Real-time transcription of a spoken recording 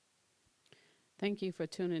Thank you for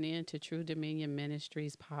tuning in to True Dominion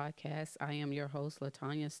Ministries podcast. I am your host,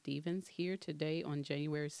 Latanya Stevens, here today on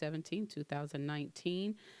January 17,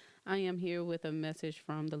 2019. I am here with a message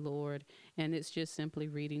from the Lord, and it's just simply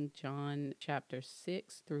reading John chapter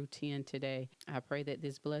 6 through 10 today. I pray that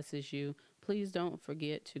this blesses you. Please don't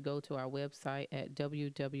forget to go to our website at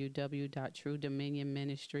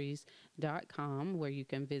www.truedominionministries.com, where you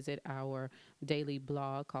can visit our daily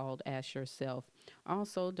blog called Ask Yourself.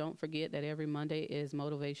 Also, don't forget that every Monday is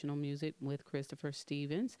motivational music with Christopher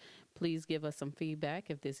Stevens. Please give us some feedback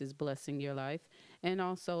if this is blessing your life. And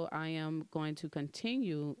also, I am going to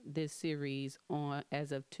continue this series on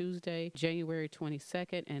as of Tuesday, January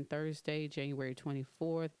 22nd, and Thursday, January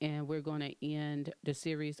 24th. And we're going to end the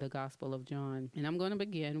series, The Gospel of John. And I'm going to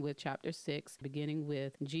begin with chapter 6, beginning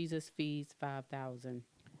with Jesus feeds 5,000.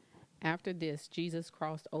 After this, Jesus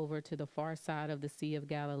crossed over to the far side of the Sea of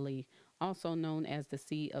Galilee, also known as the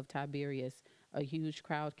Sea of Tiberias. A huge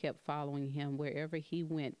crowd kept following him wherever he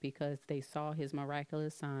went because they saw his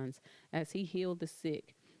miraculous signs as he healed the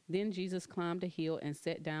sick. Then Jesus climbed a hill and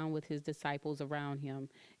sat down with his disciples around him.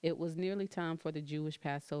 It was nearly time for the Jewish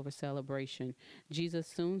Passover celebration. Jesus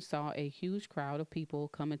soon saw a huge crowd of people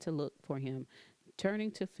coming to look for him. Turning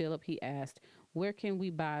to Philip, he asked, "Where can we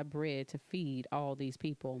buy bread to feed all these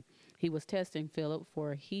people?" He was testing Philip,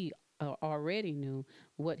 for he already knew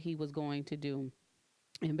what he was going to do.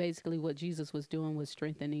 And basically, what Jesus was doing was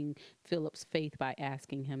strengthening Philip's faith by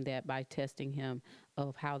asking him that, by testing him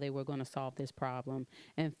of how they were going to solve this problem.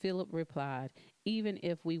 And Philip replied, "Even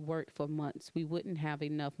if we worked for months, we wouldn't have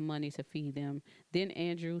enough money to feed them." Then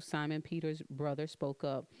Andrew, Simon Peter's brother, spoke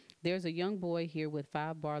up. "There's a young boy here with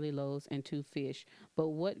 5 barley loaves and 2 fish. But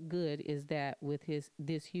what good is that with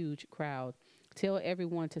this huge crowd?" "Tell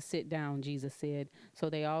everyone to sit down," Jesus said.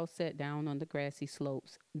 So they all sat down on the grassy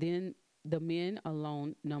slopes. Then the men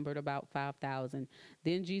alone numbered about 5,000.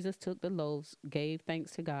 Then Jesus took the loaves, gave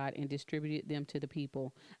thanks to God, and distributed them to the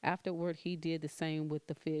people. Afterward, he did the same with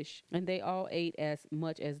the fish, and they all ate as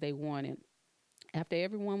much as they wanted. After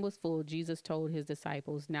everyone was full, Jesus told his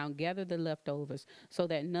disciples, "Now gather the leftovers so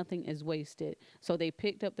that nothing is wasted." So they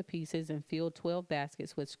picked up the pieces and filled 12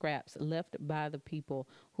 baskets with scraps left by the people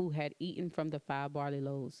who had eaten from the 5 barley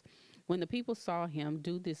loaves. When the people saw him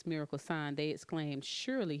do this miracle sign, they exclaimed,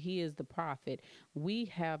 "Surely he is the prophet we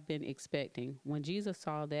have been expecting." When Jesus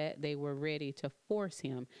saw that they were ready to force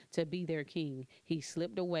him to be their king, he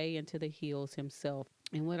slipped away into the hills himself.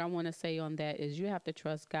 And what I want to say on that is you have to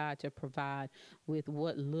trust God to provide with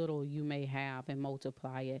what little you may have and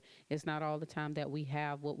multiply it. It's not all the time that we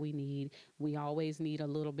have what we need. We always need a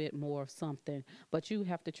little bit more of something. But you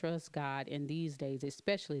have to trust God in these days,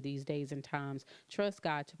 especially these days and times. Trust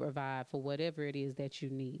God to provide for whatever it is that you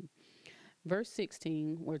need. Verse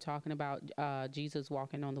 16, we're talking about Jesus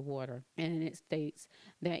walking on the water. And it states,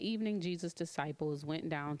 "That evening, Jesus' disciples went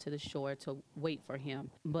down to the shore to wait for him.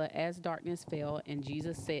 But as darkness fell and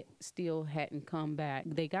still hadn't come back,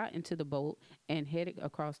 they got into the boat and headed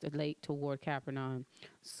across the lake toward Capernaum.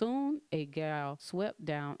 Soon a gale swept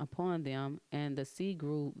down upon them, and the sea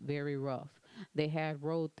grew very rough. They had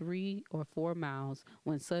rowed 3 or 4 miles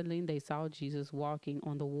when suddenly they saw Jesus walking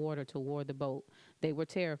on the water toward the boat. They were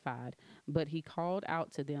terrified, but he called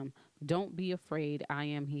out to them, 'Don't be afraid, I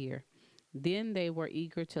am here.' Then they were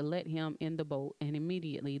eager to let him in the boat, and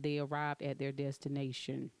immediately they arrived at their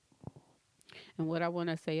destination." And what I want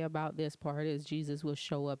to say about this part is Jesus will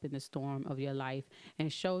show up in the storm of your life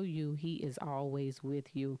and show you he is always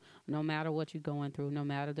with you. No matter what you're going through, no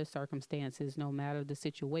matter the circumstances, no matter the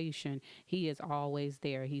situation, he is always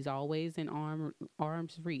there. He's always in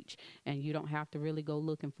arm's reach, and you don't have to really go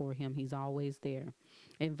looking for him. He's always there.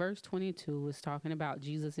 In verse 22, it's talking about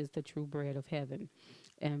Jesus is the true bread of heaven.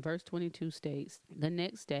 And verse 22 states, "The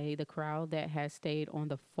next day, the crowd that had stayed on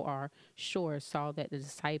the far shore saw that the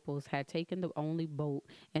disciples had taken the only boat,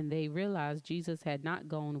 and they realized Jesus had not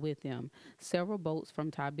gone with them. Several boats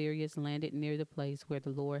from Tiberias landed near the place where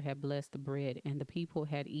the Lord had blessed the bread, and the people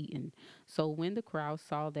had eaten. So when the crowd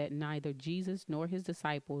saw that neither Jesus nor his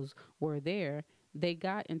disciples were there, they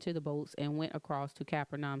got into the boats and went across to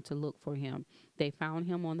Capernaum to look for him. They found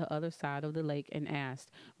him on the other side of the lake and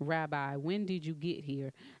asked, 'Rabbi, when did you get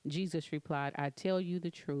here?' Jesus replied, 'I tell you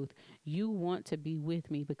the truth. You want to be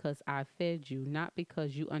with me because I fed you, not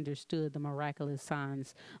because you understood the miraculous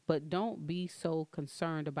signs. But don't be so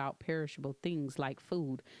concerned about perishable things like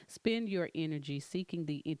food. Spend your energy seeking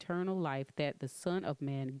the eternal life that the Son of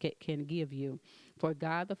Man can give you. For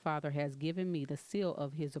God the Father has given me the seal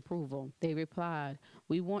of his approval.' They replied,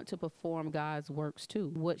 'We want to perform God's works too.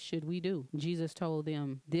 What should we do?' Jesus told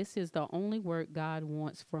them, 'This is the only work God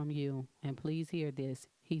wants from you. And please hear this.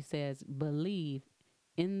 He says, believe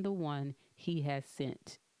in the one he has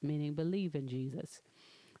sent, meaning believe in Jesus.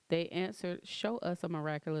 They answered, show us a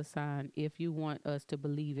miraculous sign if you want us to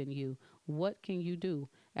believe in you. What can you do?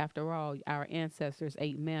 After all, our ancestors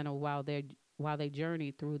ate manna while they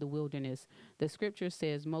journeyed through the wilderness. The scripture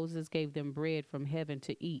says Moses gave them bread from heaven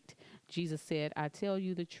to eat. Jesus said, I tell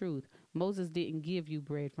you the truth. Moses didn't give you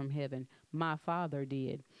bread from heaven. My Father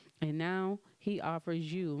did. And now he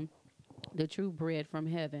offers you the true bread from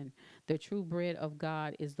heaven. The true bread of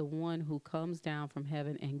God is the one who comes down from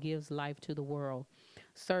heaven and gives life to the world.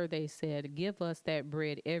 Sir, they said, give us that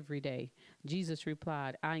bread every day. Jesus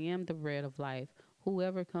replied, I am the bread of life.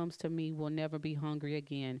 Whoever comes to me will never be hungry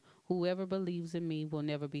again. Whoever believes in me will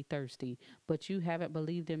never be thirsty. But you haven't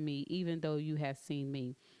believed in me, even though you have seen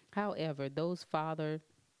me. However, those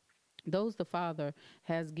the Father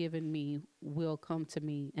has given me will come to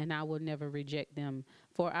me, and I will never reject them.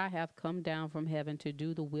 For I have come down from heaven to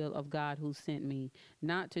do the will of God who sent me,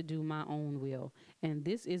 not to do my own will. And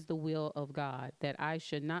this is the will of God, that I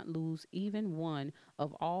should not lose even one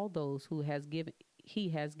of all those he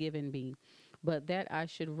has given me, but that I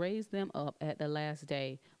should raise them up at the last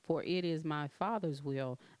day. For it is my Father's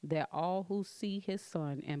will that all who see his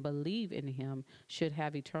Son and believe in him should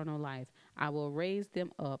have eternal life. I will raise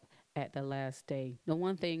them up at the last day. The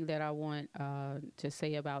one thing that I want to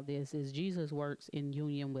say about this is Jesus works in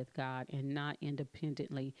union with God and not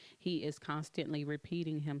independently. He is constantly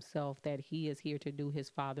repeating himself that he is here to do his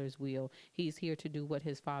Father's will. He's here to do what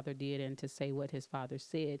his Father did and to say what his Father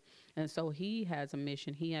said. And so he has a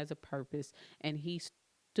mission, he has a purpose, and he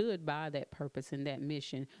stood by that purpose and that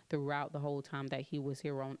mission throughout the whole time that he was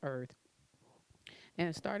here on earth.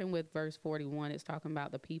 And starting with verse 41, it's talking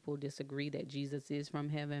about the people disagree that Jesus is from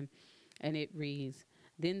heaven. And it reads,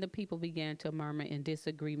 then the people began to murmur in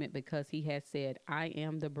disagreement because he had said, I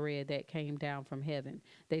am the bread that came down from heaven.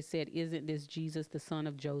 They said, isn't this Jesus, the son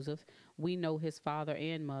of Joseph? We know his father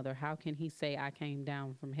and mother. How can he say, I came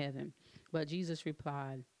down from heaven? But Jesus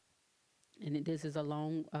replied, and this is a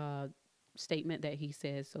long statement that he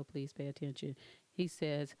says, so please pay attention. He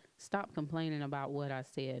says, stop complaining about what I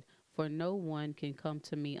said, for no one can come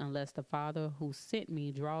to me unless the Father who sent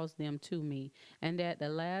me draws them to me, and at the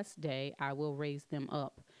last day I will raise them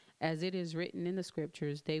up. As it is written in the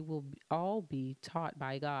scriptures, they will all be taught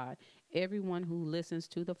by God. Everyone who listens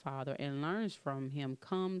to the Father and learns from him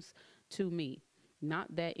comes to me.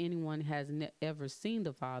 Not that anyone has ever seen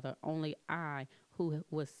the Father, only I, who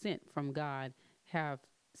was sent from God, have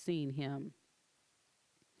seen him.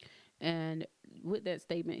 And with that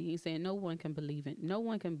statement, he's saying no one can believe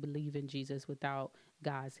in Jesus without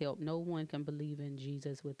God's help. No one can believe in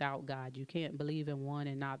Jesus without God. You can't believe in one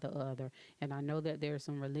and not the other. And I know that there are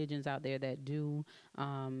some religions out there that do,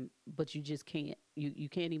 but you just can't. You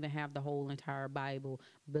can't even have the whole entire Bible,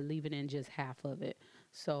 believing in just half of it.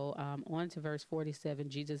 So on to verse 47,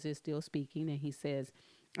 Jesus is still speaking, and he says,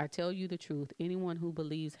 I tell you the truth. Anyone who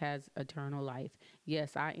believes has eternal life.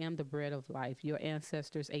 Yes, I am the bread of life. Your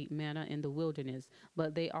ancestors ate manna in the wilderness,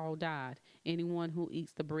 but they all died. Anyone who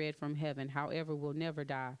eats the bread from heaven, however, will never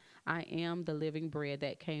die. I am the living bread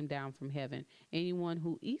that came down from heaven. Anyone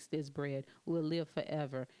who eats this bread will live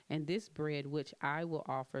forever. And this bread which I will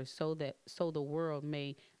offer so the world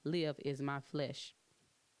may live is my flesh.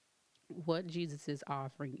 What Jesus is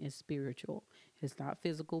offering is spiritual. It's not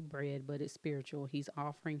physical bread, but it's spiritual. He's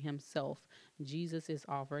offering himself. Jesus is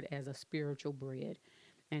offered as a spiritual bread.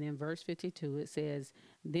 And in verse 52, it says,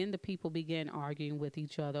 then the people began arguing with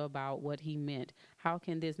each other about what he meant. How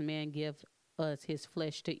can this man give us his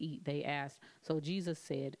flesh to eat? They asked. So Jesus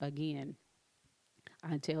said again,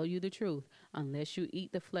 I tell you the truth, unless you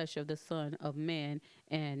eat the flesh of the Son of Man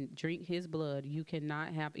and drink his blood, you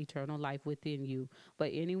cannot have eternal life within you. But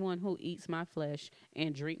anyone who eats my flesh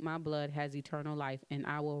and drink my blood has eternal life, and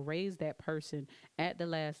I will raise that person at the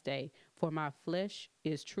last day. For my flesh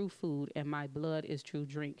is true food, and my blood is true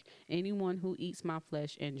drink. Anyone who eats my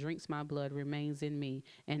flesh and drinks my blood remains in me,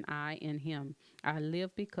 and I in him. I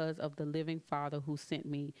live because of the living Father who sent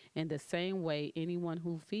me. In the same way, anyone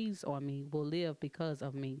who feeds on me will live because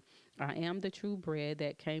of me. I am the true bread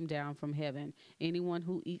that came down from heaven. Anyone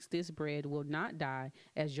who eats this bread will not die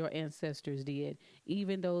as your ancestors did,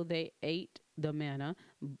 even though they ate the manna,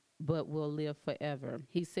 but will live forever.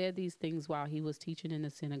 He said these things while he was teaching in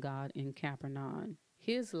the synagogue in Capernaum.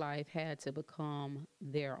 His life had to become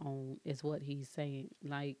their own, is what he's saying.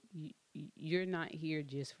 Like, you're not here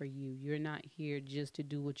just for you. You're not here just to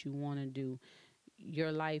do what you want to do.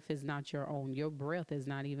 Your life is not your own. Your breath is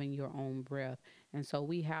not even your own breath. And so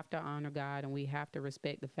we have to honor God, and we have to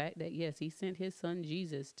respect the fact that, yes, he sent his son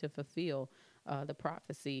Jesus to fulfill the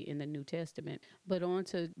prophecy in the New Testament. But on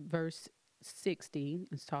to verse 60,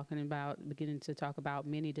 it's beginning to talk about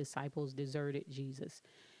many disciples deserted Jesus.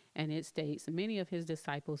 And it states, many of his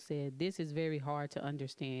disciples said, "This is very hard to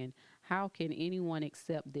understand. How can anyone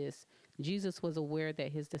accept this?" Jesus was aware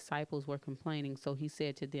that his disciples were complaining, so he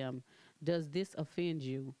said to them, "Does this offend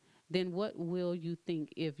you? Then what will you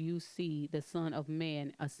think if you see the Son of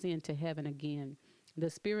Man ascend to heaven again? The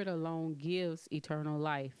Spirit alone gives eternal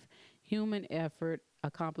life. Human effort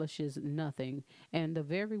accomplishes nothing, and the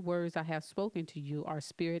very words I have spoken to you are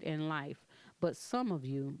spirit and life. But some of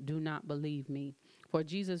you do not believe me." For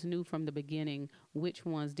Jesus knew from the beginning which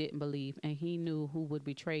ones didn't believe, and he knew who would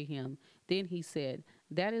betray him. Then he said,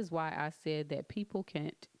 "That is why I said that people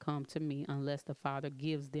can't come to me unless the Father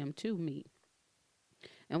gives them to me."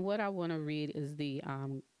 And what I want to read is the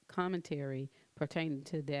commentary pertaining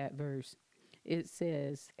to that verse. It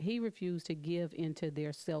says, he refused to give into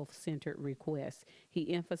their self centered requests.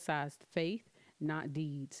 He emphasized faith, not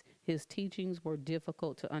deeds. His teachings were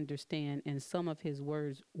difficult to understand, and some of his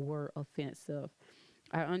words were offensive.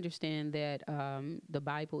 I understand that the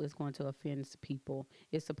Bible is going to offend people.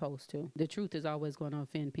 It's supposed to. The truth is always going to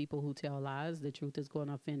offend people who tell lies. The truth is going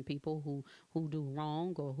to offend people who do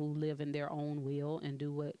wrong or who live in their own will and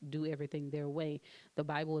do everything their way. The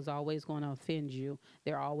Bible is always going to offend you.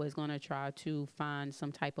 They're always going to try to find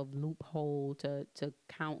some type of loophole to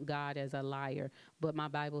count God as a liar. But my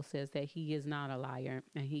Bible says that he is not a liar,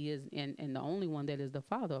 and he is and the only one that is the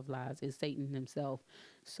father of lies is Satan himself.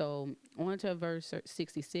 So on to verse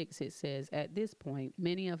 66, it says, "At this point,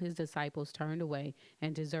 many of his disciples turned away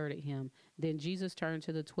and deserted him. Then Jesus turned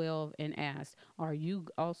to the 12 and asked, 'Are you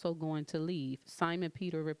also going to leave?' Simon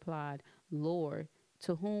Peter replied, 'Lord,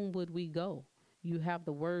 to whom would we go? You have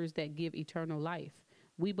the words that give eternal life.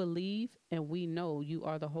 We believe and we know you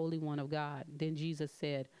are the Holy One of God.' Then Jesus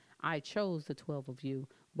said, 'I chose the 12 of you,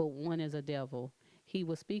 but one is a devil.' He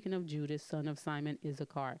was speaking of Judas, son of Simon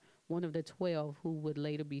Issachar, one of the 12 who would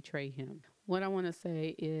later betray him. What I want to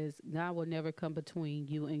say is God will never come between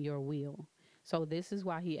you and your will. So this is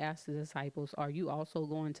why he asked the disciples, "Are you also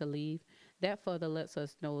going to leave?" That further lets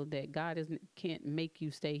us know that can't make you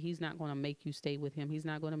stay. He's not going to make you stay with him. He's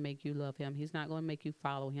not going to make you love him. He's not going to make you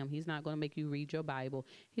follow him. He's not going to make you read your Bible.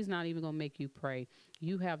 He's not even going to make you pray.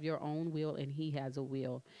 You have your own will and he has a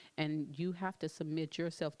will. And you have to submit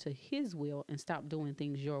yourself to his will and stop doing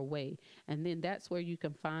things your way. And then that's where you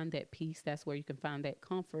can find that peace. That's where you can find that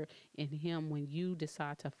comfort in him when you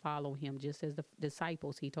decide to follow him. Just as the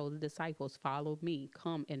disciples, he told the disciples, "Follow me,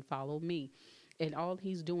 come and follow me." And all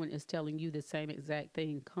he's doing is telling you the same exact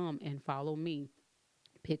thing: come and follow me.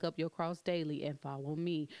 Pick up your cross daily and follow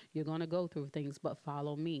me. You're going to go through things, but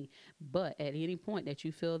follow me. But at any point that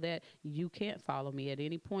you feel that you can't follow me, at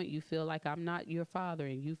any point you feel like I'm not your father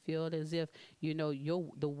and you feel as if,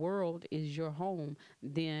 the world is your home,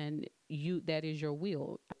 then that is your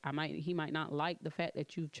will. He might not like the fact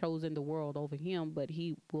that you've chosen the world over him, but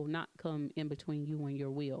he will not come in between you and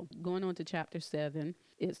your will. Going on to chapter 7,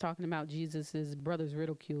 it's talking about Jesus's brothers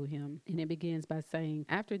ridicule him. And it begins by saying,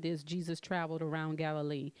 "After this, Jesus traveled around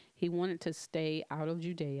Galilee. He wanted to stay out of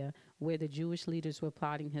Judea, where the Jewish leaders were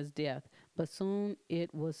plotting his death. But soon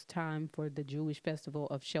it was time for the Jewish festival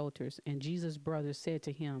of shelters, and Jesus' brothers said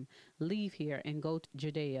to him, 'Leave here and go to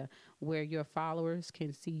Judea, where your followers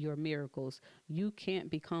can see your miracles. You can't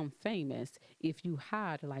become famous if you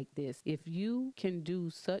hide like this. If you can do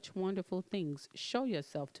such wonderful things, show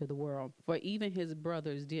yourself to the world.' For even his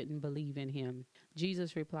brothers didn't believe in him.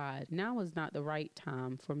 Jesus replied, 'Now is not the right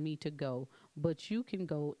time for me to go, but you can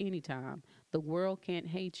go anytime. The world can't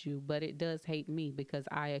hate you, but it does hate me because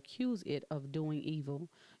I accuse it of doing evil.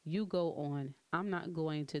 You go on. I'm not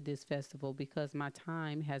going to this festival because my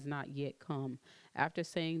time has not yet come.' After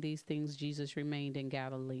saying these things, Jesus remained in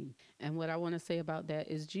Galilee." And what I want to say about that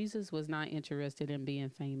is Jesus was not interested in being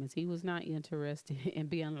famous. He was not interested in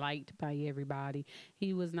being liked by everybody.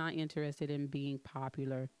 He was not interested in being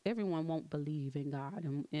popular. Everyone won't believe in God.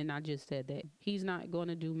 And I just said that. He's not going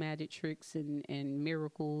to do magic tricks and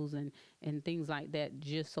miracles and things like that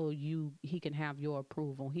just so he can have your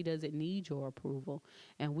approval. He doesn't need your approval.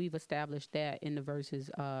 And we've established that in the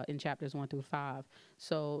verses in chapters 1-5.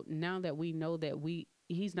 So now that we know that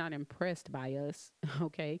he's not impressed by us,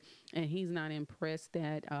 okay? And he's not impressed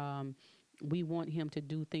that we want him to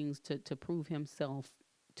do things to prove himself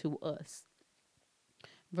to us.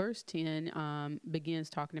 Verse 10 begins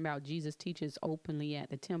talking about Jesus teaches openly at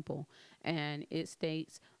the temple. And it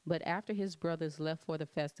states, "But after his brothers left for the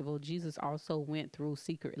festival, Jesus also went through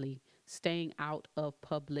secretly, staying out of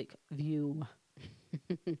public view."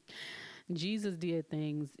 Jesus did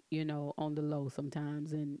things, on the low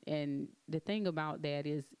sometimes, and the thing about that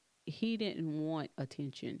is he didn't want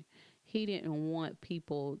attention. He didn't want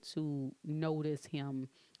people to notice him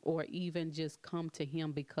or even just come to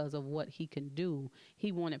him because of what he can do.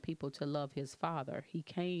 He wanted people to love his Father. He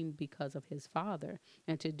came because of his Father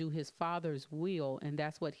and to do his Father's will, and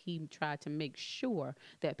that's what he tried to make sure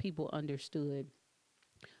that people understood.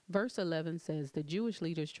 Verse 11 says, the Jewish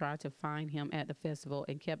leaders tried to find him at the festival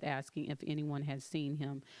and kept asking if anyone had seen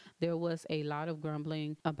him. There was a lot of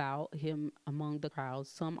grumbling about him among the crowd.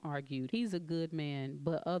 Some argued, he's a good man,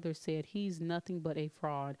 but others said he's nothing but a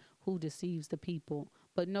fraud who deceives the people.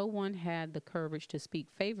 But no one had the courage to speak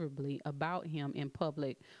favorably about him in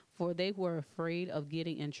public, for they were afraid of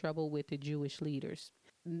getting in trouble with the Jewish leaders.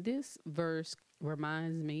 This verse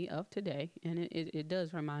reminds me of today, and it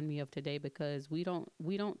does remind me of today, because we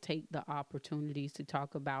don't take the opportunities to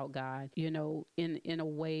talk about God, in a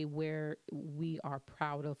way where we are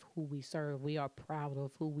proud of who we serve. We are proud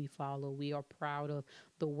of who we follow. We are proud of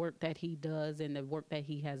the work that he does and the work that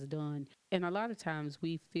he has done. And a lot of times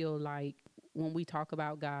we feel like when we talk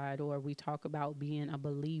about God or we talk about being a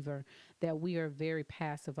believer, that we are very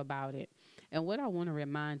passive about it. And what I want to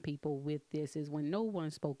remind people with this is, when no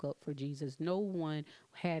one spoke up for Jesus, no one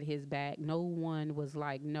had his back, no one was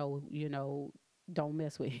like, no, don't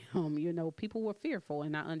mess with him. People were fearful,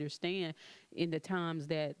 and I understand in the times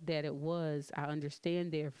that it was, I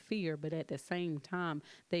understand their fear, but at the same time,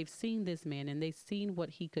 they've seen this man and they've seen what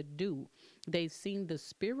he could do. They've seen the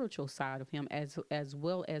spiritual side of him as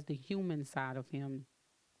well as the human side of him.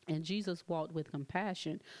 And Jesus walked with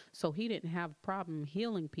compassion. So he didn't have a problem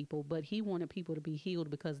healing people, but he wanted people to be healed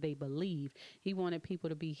because they believed. He wanted people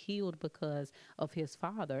to be healed because of his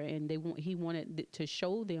Father. And he wanted to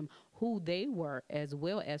show them who they were as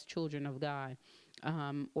well as children of God,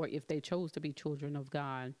 or if they chose to be children of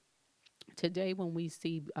God. Today, when we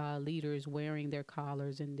see leaders wearing their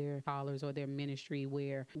collars or their ministry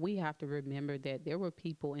wear, we have to remember that there were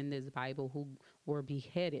people in this Bible who were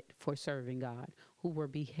beheaded for serving God, who were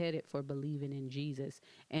beheaded for believing in Jesus.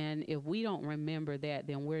 And if we don't remember that,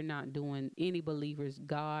 then we're not doing any believers,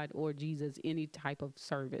 God or Jesus, any type of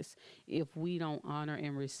service, if we don't honor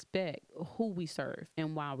and respect who we serve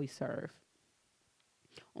and why we serve.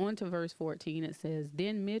 On to verse 14, it says,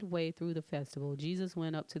 then midway through the festival, Jesus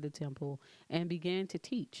went up to the temple and began to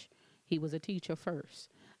teach. He was a teacher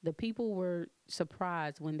first. The people were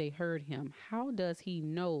surprised when they heard him. How does he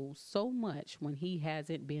know so much when he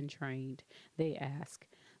hasn't been trained? They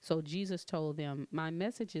asked. So Jesus told them, my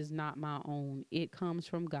message is not my own. It comes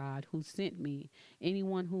from God who sent me.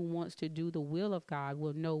 Anyone who wants to do the will of God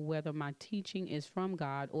will know whether my teaching is from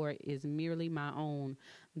God or is merely my own.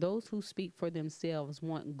 Those who speak for themselves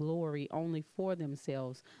want glory only for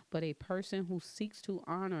themselves, but a person who seeks to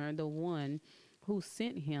honor the one who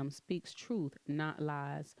sent him speaks truth, not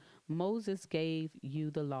lies. Moses gave you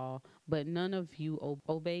the law, but none of you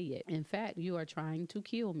obey it. In fact, you are trying to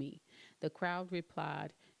kill me. The crowd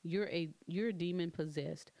replied, you're demon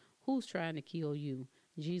possessed. Who's trying to kill you?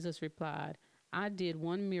 Jesus replied, I did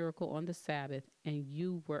one miracle on the Sabbath and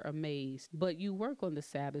you were amazed. But you work on the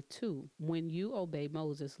Sabbath too, when you obey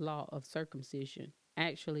Moses' law of circumcision.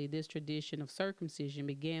 Actually, this tradition of circumcision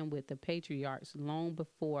began with the patriarchs long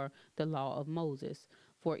before the law of Moses.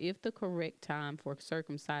 For if the correct time for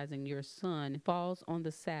circumcising your son falls on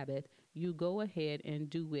the Sabbath, you go ahead and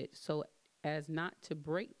do it so as not to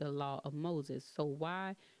break the law of Moses. So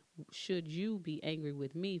why should you be angry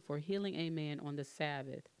with me for healing a man on the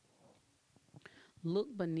Sabbath?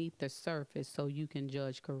 Look beneath the surface so you can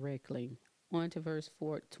judge correctly. On to verse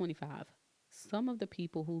 25. Some of the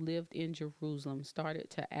people who lived in Jerusalem started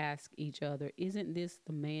to ask each other, isn't this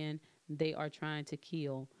the man they are trying to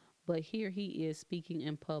kill? But here he is speaking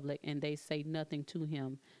in public and they say nothing to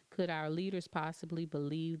him. Could our leaders possibly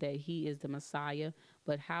believe that he is the Messiah?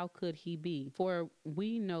 But how could he be? For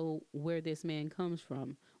we know where this man comes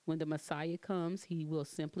from. When the Messiah comes, he will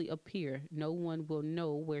simply appear. No one will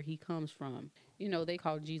know where he comes from. They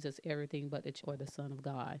call Jesus everything but the Son of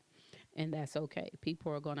God. And that's okay.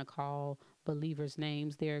 People are going to call believers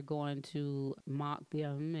names. They're going to mock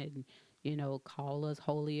them and, call us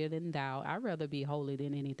holier than thou. I'd rather be holy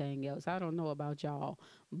than anything else. I don't know about y'all,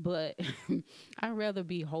 but I'd rather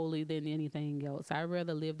be holy than anything else. I'd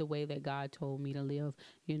rather live the way that God told me to live.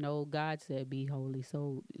 God said be holy.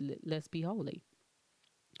 So let's be holy.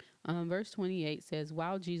 Verse 28 says,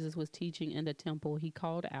 while Jesus was teaching in the temple, he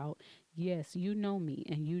called out, yes, you know me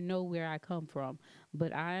and you know where I come from,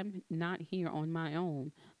 but I'm not here on my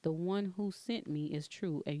own. The one who sent me is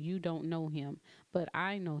true and you don't know him, but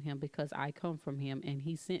I know him because I come from him and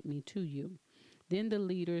he sent me to you. Then the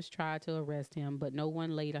leaders tried to arrest him, but no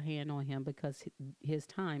one laid a hand on him because his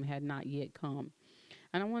time had not yet come.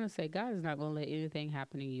 And I want to say, God is not going to let anything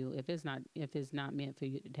happen to you if it's not meant for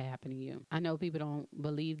you to happen to you. I know people don't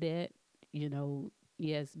believe that. You know,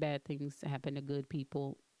 yes, bad things happen to good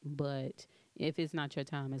people, but if it's not your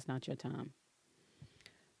time, it's not your time.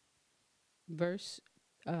 Verse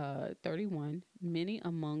 31. Many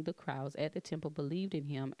among the crowds at the temple believed in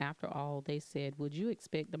him. After all, they said, would you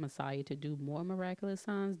expect the Messiah to do more miraculous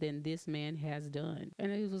signs than this man has done?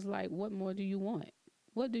 And it was like, what more do you want?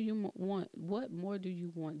 What do you want? What more do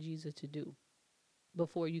you want Jesus to do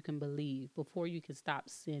before you can believe, before you can stop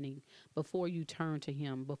sinning, before you turn to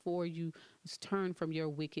him, before you turn from your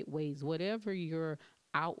wicked ways, whatever your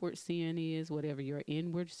outward sin is, whatever your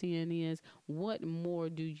inward sin is, what more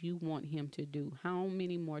do you want him to do? How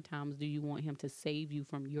many more times do you want him to save you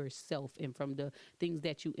from yourself and from the things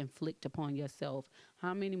that you inflict upon yourself?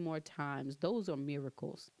 How many more times? Those are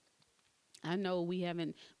miracles. I know we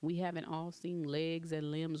haven't all seen legs and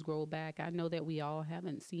limbs grow back. I know that we all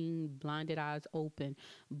haven't seen blinded eyes open,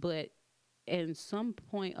 but in some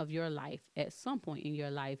point of your life, at some point in your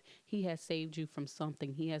life, he has saved you from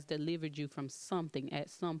something. He has delivered you from something. At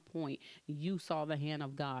some point, you saw the hand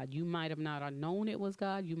of God. You might have not have known it was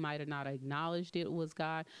God. You might have not acknowledged it was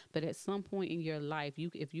God. But at some point in your life,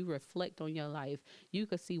 if you reflect on your life, you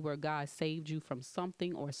could see where God saved you from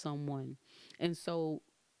something or someone. And so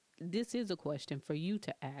this is a question for you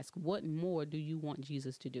to ask. What more do you want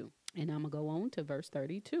Jesus to do? And I'm going to go on to verse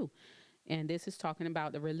 32. And this is talking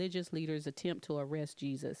about the religious leaders' attempt to arrest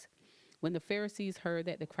Jesus. When the Pharisees heard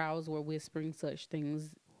that the crowds were whispering such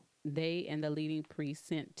things, they and the leading priests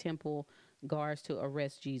sent temple guards to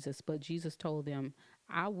arrest Jesus. But Jesus told them,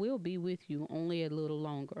 I will be with you only a little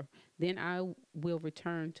longer. Then I will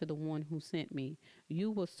return to the one who sent me.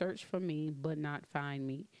 You will search for me, but not find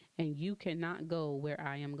me, and you cannot go where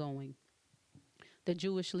I am going. The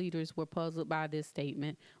Jewish leaders were puzzled by this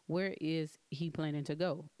statement. Where is he planning to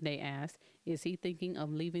go? They asked. Is he thinking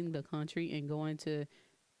of leaving the country and going to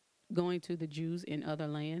the Jews in other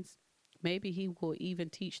lands? Maybe he will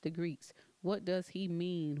even teach the Greeks. What does he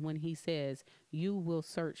mean when he says, you will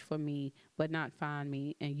search for me, but not find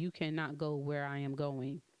me, and you cannot go where I am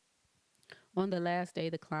going? On the last day,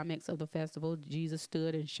 the climax of the festival, Jesus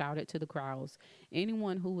stood and shouted to the crowds,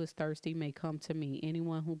 anyone who is thirsty may come to me.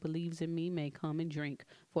 Anyone who believes in me may come and drink,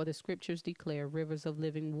 for the scriptures declare rivers of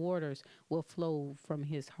living waters will flow from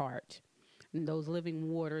his heart. And those living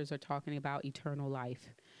waters are talking about eternal life.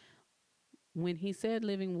 When he said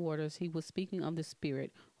living waters, he was speaking of the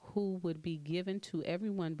Spirit who would be given to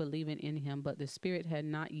everyone believing in him, but the Spirit had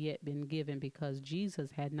not yet been given because Jesus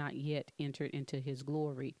had not yet entered into his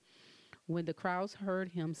glory. When the crowds heard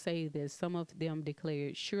him say this, some of them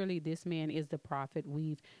declared, surely this man is the prophet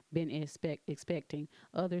we've been expecting.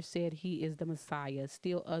 Others said he is the Messiah.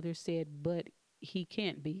 Still others said, but he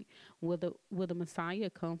can't be. Will the Messiah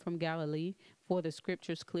come from Galilee? For the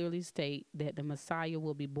scriptures clearly state that the Messiah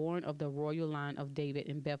will be born of the royal line of David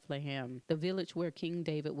in Bethlehem, the village where King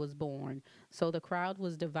David was born. So the crowd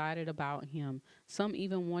was divided about him. Some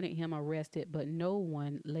even wanted him arrested, but no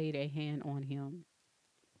one laid a hand on him.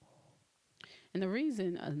 And the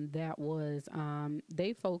reason that was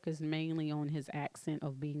they focused mainly on his accent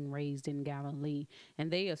of being raised in Galilee. And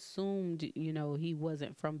they assumed, he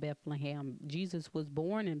wasn't from Bethlehem. Jesus was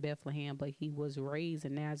born in Bethlehem, but he was raised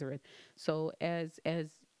in Nazareth. So as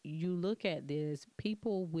you look at this,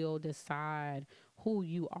 people will decide who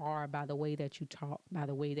you are by the way that you talk, by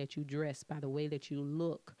the way that you dress, by the way that you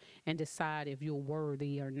look, and decide if you're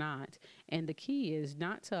worthy or not. And the key is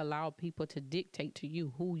not to allow people to dictate to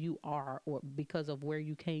you who you are, or because of where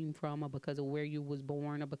you came from, or because of where you was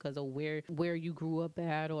born, or because of where you grew up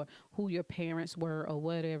at, or who your parents were, or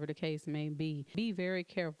whatever the case may be. Be very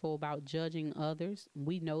careful about judging others.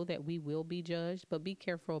 We know that we will be judged, but be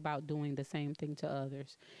careful about doing the same thing to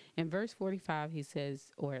others. In verse 45,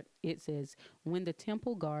 it says, when the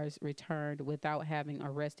temple guards returned without having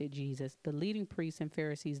arrested Jesus, the leading priests and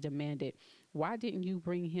Pharisees demanded, why didn't you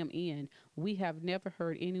bring him in? We have never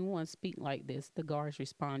heard anyone speak like this. The guards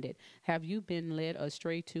responded. Have you been led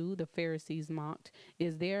astray too? The Pharisees mocked.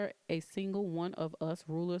 Is there a single one of us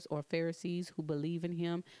rulers or Pharisees who believe in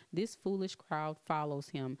him? This foolish crowd follows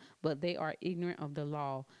him, but they are ignorant of the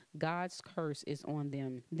law. God's curse is on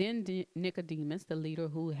them. Then Nicodemus, the leader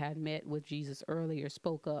who had met with Jesus earlier,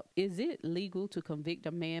 spoke up. Is it legal to convict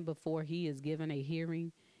a man before he is given a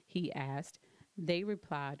hearing? He asked. They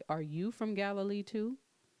replied, are you from Galilee too?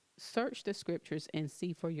 Search the scriptures and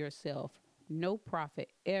see for yourself. No prophet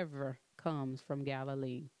ever comes from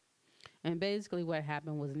Galilee. And basically what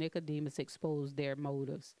happened was Nicodemus exposed their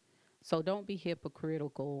motives. So don't be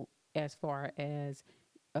hypocritical as far as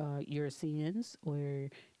your sins or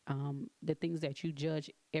the things that you judge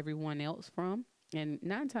everyone else from. And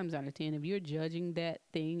 9 times out of 10, if you're judging that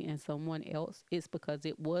thing in someone else, it's because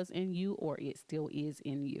it was in you or it still is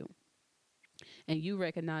in you. And you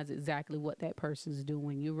recognize exactly what that person's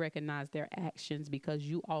doing. You recognize their actions because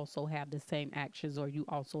you also have the same actions or you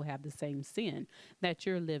also have the same sin that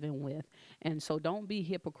you're living with. And so don't be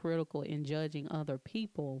hypocritical in judging other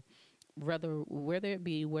people, whether it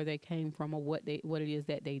be where they came from or what it is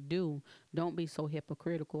that they do. Don't be so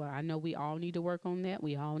hypocritical. I know we all need to work on that.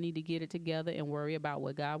 We all need to get it together and worry about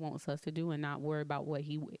what God wants us to do and not worry about what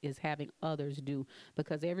he is having others do,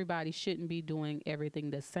 because everybody shouldn't be doing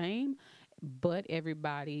everything the same, but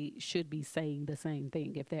everybody should be saying the same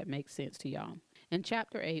thing, if that makes sense to y'all. In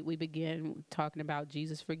chapter 8, we begin talking about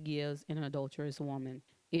Jesus forgives an adulterous woman.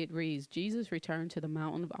 It reads, Jesus returned to the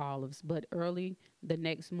Mountain of Olives, but early the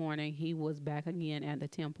next morning he was back again at the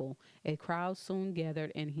temple. A crowd soon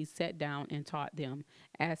gathered, and he sat down and taught them.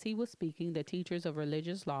 As he was speaking, the teachers of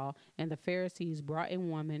religious law and the Pharisees brought a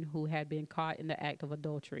woman who had been caught in the act of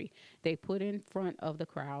adultery. They put in front of the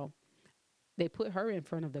crowd. They put her in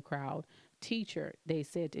front of the crowd. Teacher, they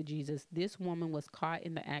said to Jesus, this woman was caught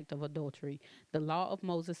in the act of adultery. The law of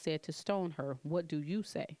Moses said to stone her. What do you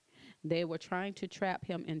say? They were trying to trap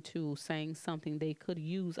him into saying something they could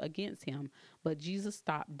use against him, but Jesus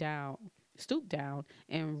stooped down,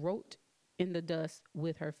 and wrote in the dust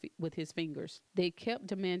with his fingers. They kept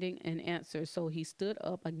demanding an answer, so he stood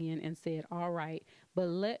up again and said, all right, but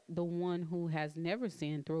let the one who has never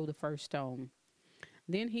sinned throw the first stone.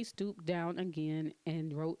 Then he stooped down again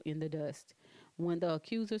and wrote in the dust. When the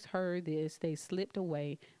accusers heard this, they slipped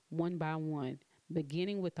away one by one,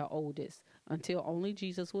 beginning with the oldest, until only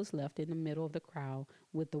Jesus was left in the middle of the crowd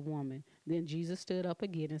with the woman. Then Jesus stood up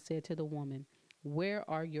again and said to the woman, where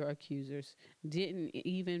are your accusers? Didn't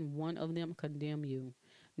even one of them condemn you?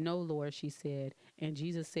 No, Lord, she said. And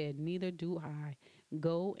Jesus said, neither do I.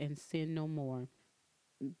 Go and sin no more.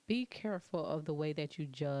 Be careful of the way that you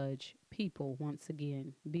judge people. Once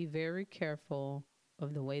again, be very careful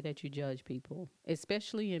of the way that you judge people,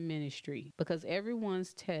 especially in ministry, because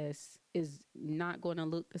everyone's test is not going to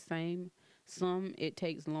look the same. Some, it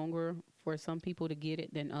takes longer for some people to get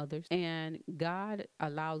it than others, and God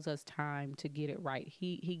allows us time to get it right.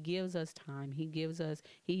 He gives us time.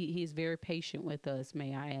 He's very patient with us,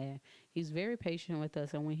 may I add. He's very patient with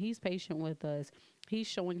us, and when he's patient with us, he's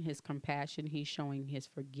showing his compassion. He's showing his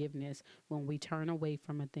forgiveness when we turn away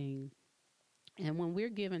from a thing. And when we're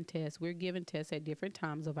given tests at different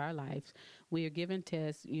times of our lives. We are given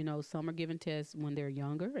tests, some are given tests when they're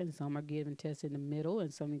younger, and some are given tests in the middle,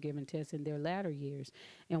 and some are given tests in their latter years.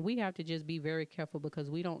 And we have to just be very careful, because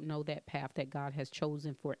we don't know that path that God has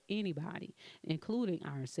chosen for anybody, including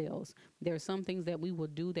ourselves. There are some things that we will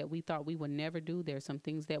do that we thought we would never do. There are some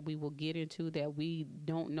things that we will get into that we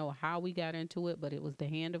don't know how we got into it, but it was the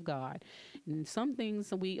hand of God. And some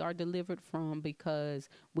things we are delivered from because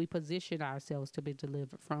we position ourselves to be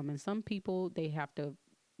delivered from. And some people, they have to,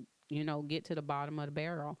 get to the bottom of the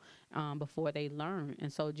barrel before they learn.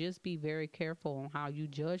 And so just be very careful on how you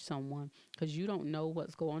judge someone, because you don't know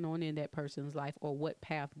what's going on in that person's life or what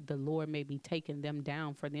path the Lord may be taking them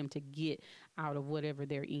down for them to get out of whatever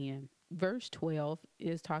they're in. Verse 12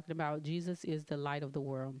 is talking about Jesus is the light of the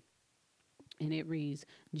world. And it reads,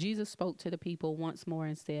 Jesus spoke to the people once more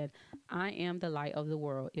and said, I am the light of the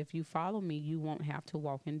world. If you follow me, you won't have to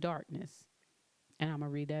walk in darkness. And I'm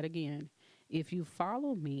going to read that again. If you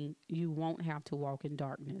follow me, you won't have to walk in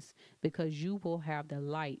darkness, because you will have the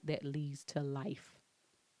light that leads to life.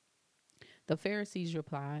 The Pharisees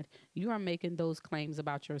replied, you are making those claims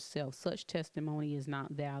about yourself. Such testimony is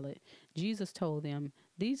not valid. Jesus told them,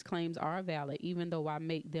 these claims are valid, even though I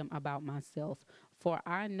make them about myself. For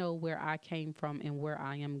I know where I came from and where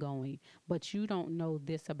I am going. But you don't know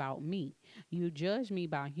this about me. You judge me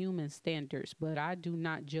by human standards, but I do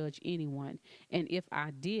not judge anyone. And if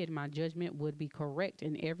I did, my judgment would be correct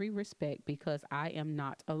in every respect, because I am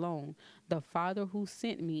not alone. The Father who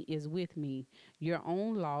sent me is with me. Your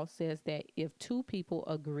own law says that if two people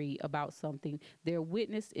agree about something, their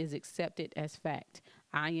witness is accepted as fact.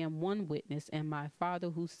 I am one witness, and my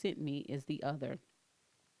Father who sent me is the other.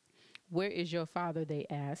 Where is your father? They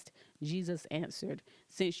asked. Jesus answered,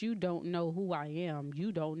 since you don't know who I am,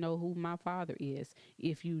 you don't know who my father is.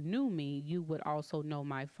 If you knew me, you would also know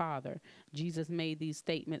my father. Jesus made these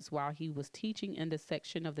statements while he was teaching in the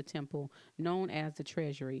section of the temple known as the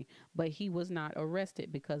treasury, but he was not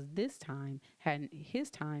arrested, because his time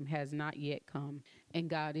has not yet come. And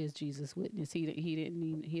God is Jesus' witness.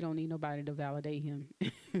 He don't need nobody to validate him.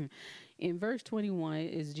 In verse 21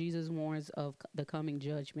 is Jesus warns of the coming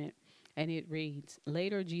judgment. And it reads,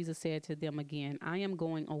 later Jesus said to them again, I am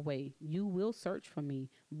going away. You will search for me,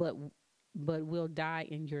 but will die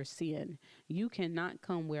in your sin. You cannot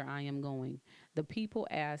come where I am going. The people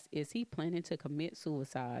asked, is he planning to commit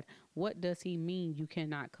suicide? What does he mean you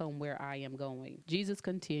cannot come where I am going? Jesus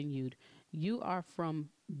continued, you are from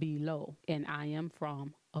below, and I am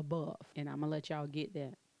from above. And I'm going to let y'all get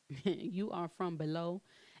that. You are from below,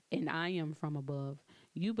 and I am from above.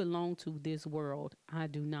 You belong to this world. I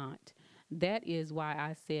do not. That is why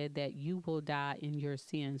I said that you will die in your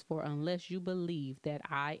sins. For unless you believe that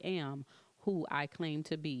I am who I claim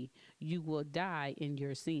to be, you will die in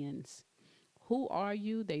your sins. Who are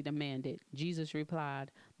you? They demanded. Jesus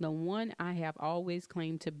replied, the one I have always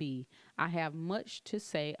claimed to be. I have much to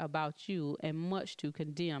say about you and much to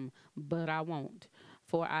condemn, but I won't.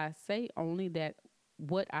 For I say only that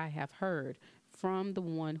what I have heard from the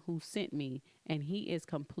one who sent me, and he is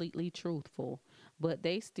completely truthful. But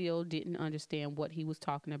they still didn't understand what he was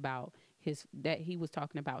talking about, he was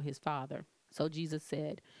talking about his Father. So Jesus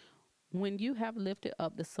said, when you have lifted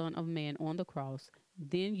up the Son of Man on the cross,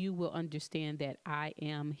 then you will understand that I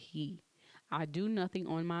am He. I do nothing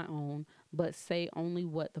on my own, but say only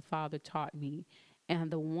what the Father taught me.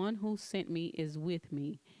 And the one who sent me is with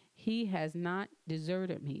me. He has not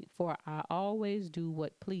deserted me, for I always do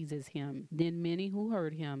what pleases him. Then many who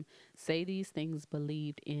heard him say these things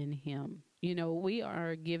believed in him. You know, we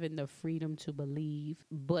are given the freedom to believe,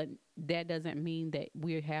 but that doesn't mean that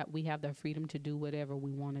we have the freedom to do whatever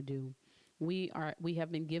we want to do. We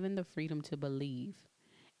have been given the freedom to believe.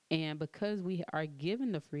 And because we are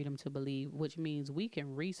given the freedom to believe, which means we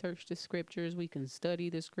can research the scriptures, we can study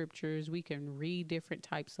the scriptures, we can read different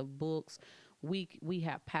types of books. We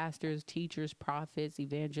have pastors, teachers, prophets,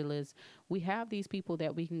 evangelists. We have these people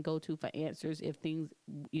that we can go to for answers if things,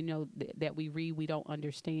 that we read we don't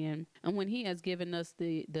understand. And when he has given us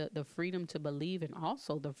the freedom to believe, and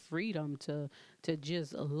also the freedom to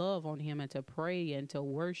just love on him and to pray and to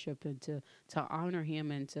worship and to honor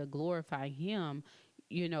him and to glorify him,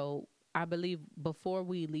 you know, I believe before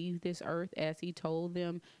we leave this earth, as he told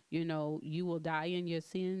them, you will die in your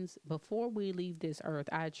sins. Before we leave this earth,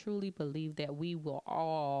 I truly believe that we will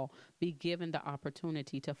all be given the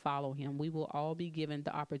opportunity to follow him. We will all be given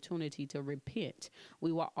the opportunity to repent.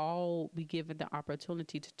 We will all be given the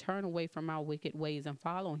opportunity to turn away from our wicked ways and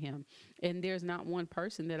follow him. And there's not one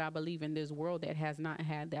person that I believe in this world that has not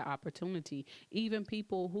had that opportunity. Even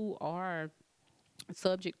people who are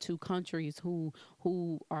subject to countries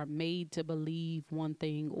who are made to believe one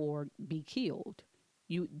thing or be killed,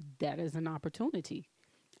 you that is an opportunity.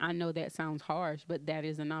 I know that sounds harsh, but that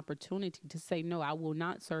is an opportunity to say, no, I will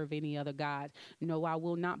not serve any other God. No, I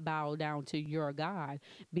will not bow down to your God.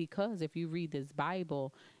 Because if you read this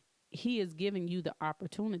Bible, he is giving you the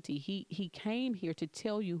opportunity. He came here to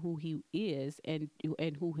tell you who he is and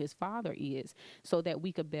who his Father is, so that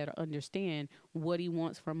we could better understand what he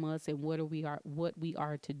wants from us and what we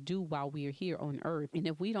are to do while we are here on earth. And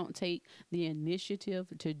if we don't take the initiative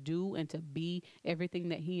to do and to be everything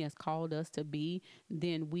that he has called us to be,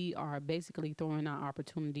 then we are basically throwing our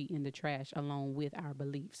opportunity in the trash along with our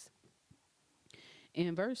beliefs.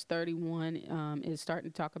 In verse 31, it's starting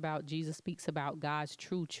to talk about Jesus speaks about God's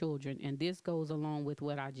true children. And this goes along with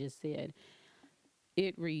what I just said.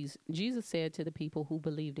 It reads, Jesus said to the people who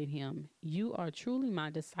believed in him, you are truly my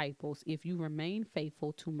disciples if you remain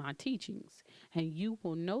faithful to my teachings, and you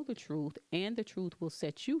will know the truth, and the truth will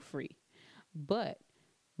set you free. But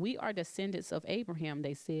we are descendants of Abraham,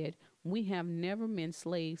 they said. We have never been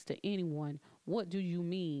slaves to anyone. What do you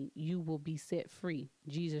mean you will be set free?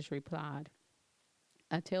 Jesus replied,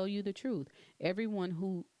 I tell you the truth. Everyone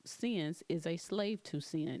who sins is a slave to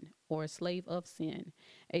sin, or a slave of sin.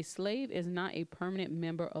 A slave is not a permanent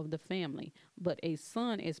member of the family, but a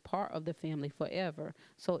son is part of the family forever.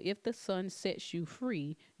 So if the son sets you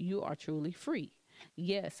free, you are truly free.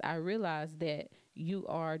 Yes, I realize that you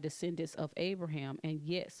are descendants of Abraham, and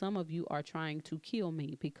yet some of you are trying to kill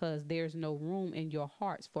me because there's no room in your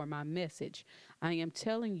hearts for my message. I am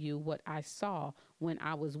telling you what I saw when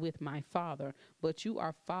I was with my father, but you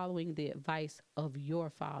are following the advice of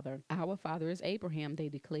your father. Our father is Abraham, they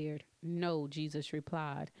declared. No, Jesus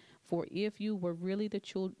replied, for if you were really the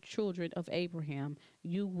children of Abraham,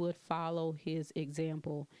 you would follow his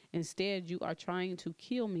example. Instead, you are trying to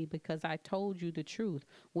kill me because I told you the truth,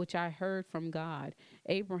 which I heard from God.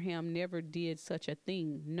 Abraham never did such a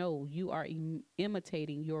thing. No, you are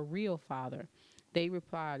imitating your real father. They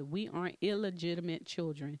replied, "We aren't illegitimate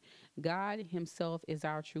children. God Himself is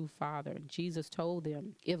our true Father." Jesus told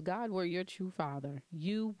them, "If God were your true Father,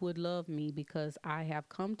 you would love me because I have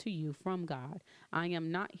come to you from God. I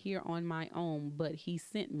am not here on my own, but He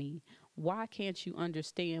sent me. Why can't you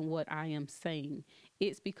understand what I am saying?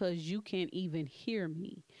 It's because you can't even hear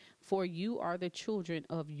me. For you are the children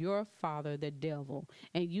of your father, the devil,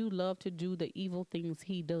 and you love to do the evil things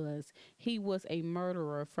he does. He was a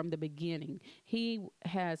murderer from the beginning. He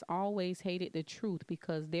has always hated the truth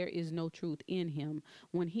because there is no truth in him.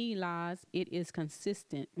 When he lies, it is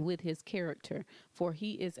consistent with his character, for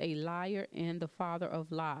he is a liar and the father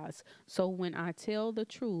of lies. So when I tell the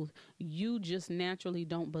truth, you just naturally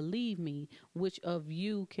don't believe me. Which of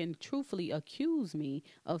you can truthfully accuse me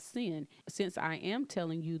of sin? Since I am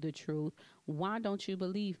telling you the truth, why don't you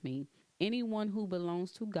believe me? Anyone who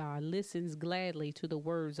belongs to God listens gladly to the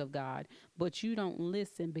words of God, but you don't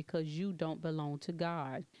listen because you don't belong to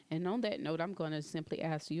God." And on that note, I'm going to simply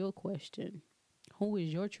ask you a question. Who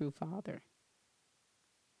is your true father?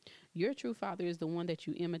 Your true father is the one that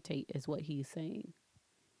you imitate, is what he's saying.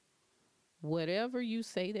 Whatever you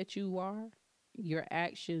say that you are, your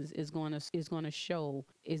actions is going to show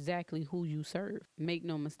exactly who you serve. Make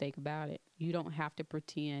no mistake about it. You don't have to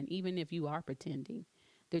pretend. Even if you are pretending,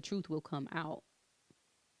 the truth will come out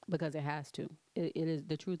because it has to. It is,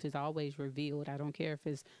 the truth is always revealed. I don't care if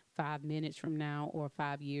it's 5 minutes from now or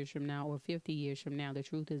 5 years from now or 50 years from now. The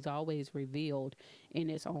truth is always revealed in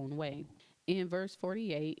its own way. In verse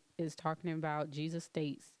 48 is talking about Jesus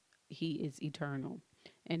states he is eternal.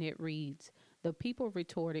 And it reads, "The people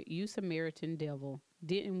retorted, 'You Samaritan devil,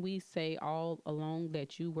 didn't we say all along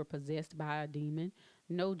that you were possessed by a demon?'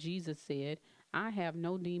 'No,' Jesus said, 'I have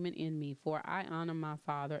no demon in me, for I honor my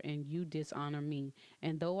Father and you dishonor me.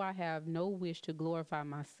 And though I have no wish to glorify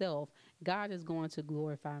myself, God is going to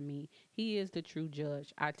glorify me. He is the true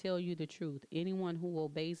judge. I tell you the truth. Anyone who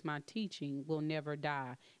obeys my teaching will never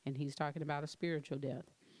die." And he's talking about a spiritual death.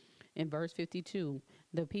 In verse 52,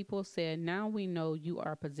 the people said, "Now we know you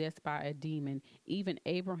are possessed by a demon. Even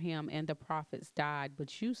Abraham and the prophets died,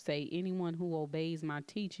 but you say anyone who obeys my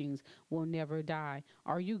teachings will never die.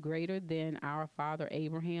 Are you greater than our father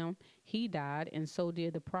Abraham? He died, and so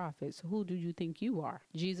did the prophets. Who do you think you are?"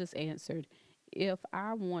 Jesus answered, "If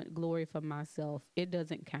I want glory for myself, it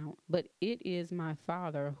doesn't count, but it is my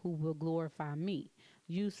Father who will glorify me.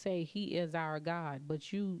 You say he is our God,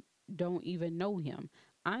 but you don't even know him.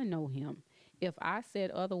 I know him. If I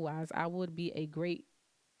said otherwise, I would be as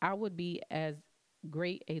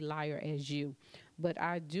great a liar as you. But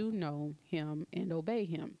I do know him and obey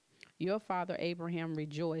him. Your father Abraham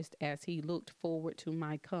rejoiced as he looked forward to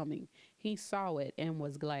my coming. He saw it and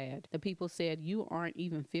was glad." The people said, "You aren't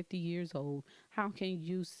even 50 years old. How can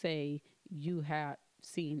you say you have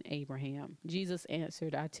seen Abraham?" Jesus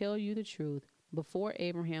answered, "I tell you the truth. Before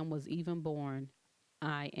Abraham was even born,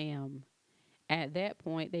 I am." At that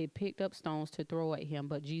point, they picked up stones to throw at him,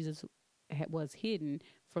 but Jesus was hidden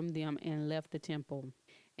from them and left the temple.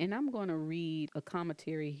 And I'm going to read a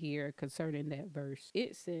commentary here concerning that verse.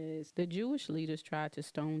 It says, "The Jewish leaders tried to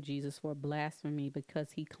stone Jesus for blasphemy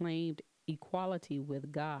because he claimed equality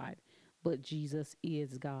with God, but Jesus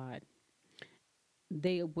is God.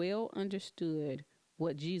 They well understood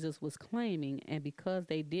what Jesus was claiming, and because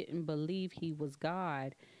they didn't believe he was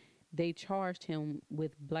God, they charged him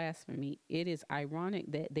with blasphemy. It is ironic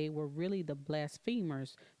that they were really the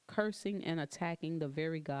blasphemers, cursing and attacking the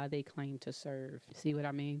very God they claim to serve." See what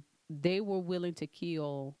I mean? They were willing to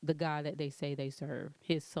kill the God that they say they serve,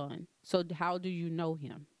 his son. So how do you know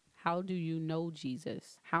him? How do you know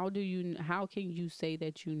Jesus? How can you say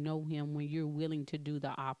that you know him when you're willing to do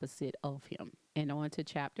the opposite of him? And on to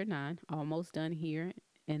chapter 9, almost done here.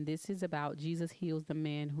 And this is about Jesus heals the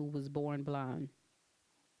man who was born blind.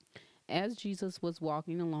 As Jesus was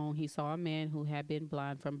walking along, he saw a man who had been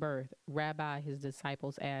blind from birth. "Rabbi," his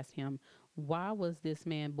disciples asked him, "why was this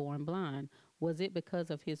man born blind? Was it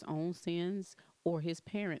because of his own sins or his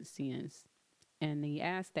parents' sins?" And he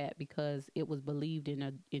asked that because it was believed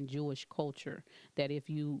in Jewish culture that if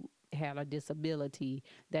you had a disability,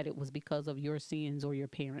 that it was because of your sins or your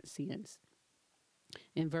parents' sins.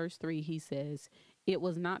 In verse 3, he says, "It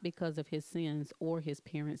was not because of his sins or his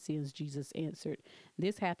parents' sins," Jesus answered.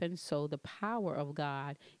 "This happened so the power of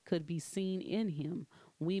God could be seen in him.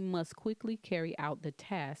 We must quickly carry out the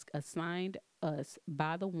task assigned us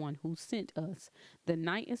by the one who sent us. The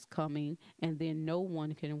night is coming, and then no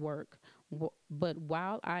one can work. But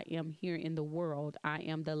while I am here in the world, I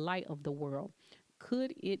am the light of the world.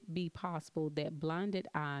 Could it be possible that blinded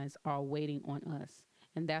eyes are waiting on us?"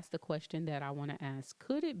 And that's the question that I want to ask.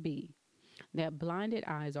 Could it be that blinded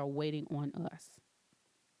eyes are waiting on us?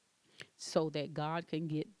 so that God can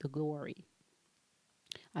get the glory.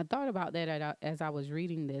 I thought about that as I was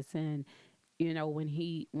reading this, and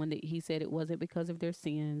he said it wasn't because of their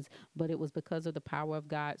sins, but it was because of the power of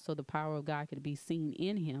God, so the power of God could be seen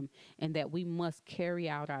in him, and that we must carry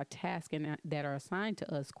out our tasks that are assigned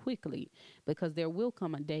to us quickly, because there will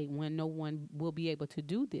come a day when no one will be able to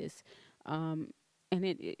do this. Um,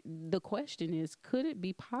 and the question is, could it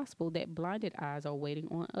be possible that blinded eyes are waiting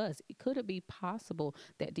on us? Could it be possible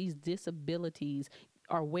that these disabilities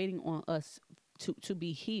are waiting on us to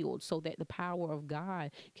be healed, so that the power of God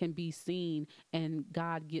can be seen and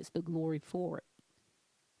God gets the glory for it?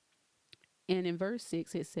 And in verse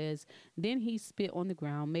 6, it says, Then he spit on the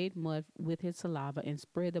ground, made mud with his saliva, and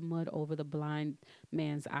spread the mud over the blind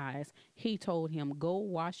man's eyes. He told him, Go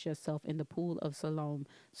wash yourself in the pool of Siloam.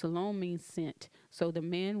 Siloam means sent. So the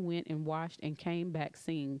man went and washed and came back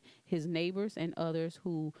seeing. His neighbors and others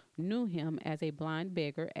who knew him as a blind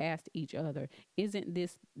beggar asked each other, Isn't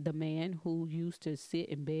this the man who used to sit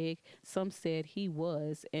and beg? Some said he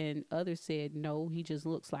was, and others said, No, he just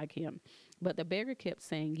looks like him. But the beggar kept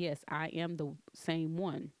saying, Yes, I am the same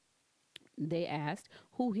one. They asked,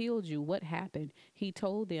 Who healed you? What happened? He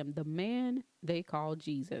told them, The man they called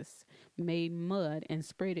Jesus made mud and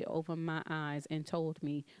spread it over my eyes and told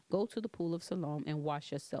me, Go to the pool of Siloam and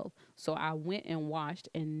wash yourself. So I went and washed,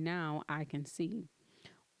 and now I can see.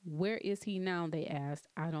 Where is he now? They asked.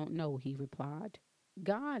 I don't know, he replied.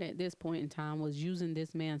 God at this point in time was using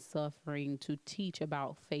this man's suffering to teach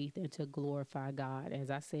about faith and to glorify God. As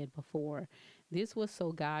I said before, this was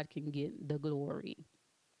so God can get the glory.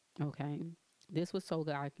 Okay. This was so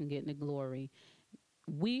God can get the glory.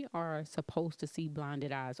 We are supposed to see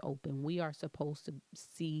blinded eyes open. We are supposed to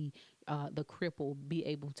see the cripple be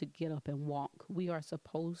able to get up and walk. We are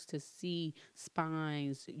supposed to see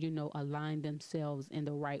spines, align themselves in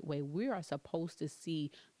the right way. We are supposed to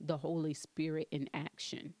see the Holy Spirit in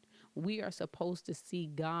action. We are supposed to see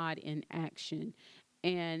God in action.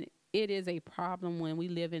 And it is a problem when we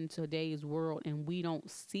live in today's world and we don't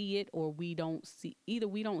see it, or we don't see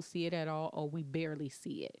it at all, or we barely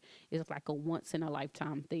see it. It's like a once in a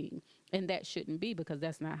lifetime thing. And that shouldn't be, because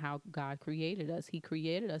that's not how God created us. He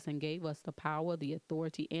created us and gave us the power, the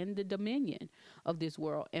authority, and the dominion of this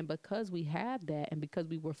world. And because we have that, and because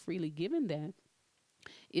we were freely given that,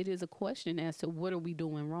 it is a question as to what are we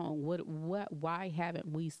doing wrong? Why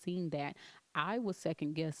haven't we seen that? I would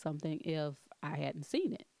second guess something if I hadn't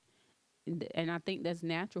seen it. And I think that's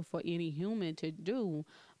natural for any human to do,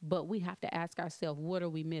 but we have to ask ourselves, what are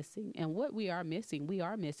we missing? And what we are missing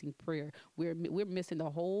prayer. We're missing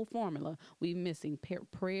the whole formula. We're missing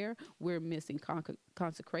prayer. We're missing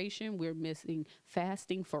consecration. We're missing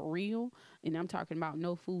fasting for real. And I'm talking about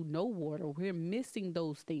no food, no water. We're missing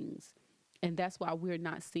those things. And that's why we're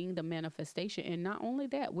not seeing the manifestation. And not only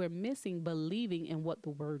that, we're missing believing in what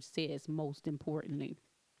the word says, most importantly.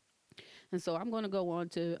 And so I'm going to go on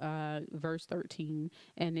to verse 13,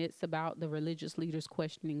 and it's about the religious leaders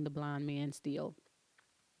questioning the blind man still.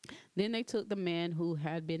 Then they took the man who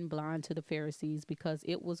had been blind to the Pharisees, because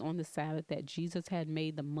it was on the Sabbath that Jesus had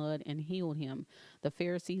made the mud and healed him. The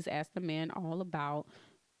Pharisees asked the man all about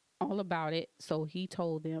it. So he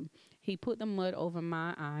told them, He put the mud over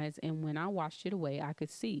my eyes, and when I washed it away, I could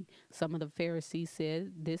see. Some of the Pharisees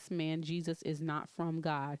said, This man Jesus is not from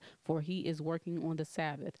God, for he is working on the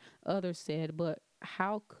Sabbath. Others said, But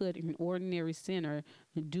how could an ordinary sinner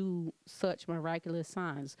do such miraculous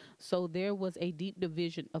signs? So there was a deep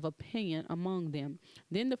division of opinion among them.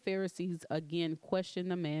 Then the Pharisees again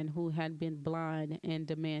questioned the man who had been blind and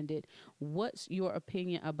demanded, What's your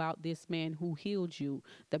opinion about this man who healed you?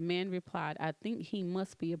 The man replied, I think he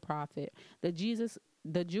must be a prophet. The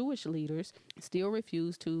Jewish leaders still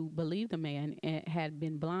refused to believe the man had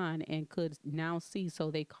been blind and could now see, so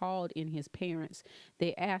they called in his parents.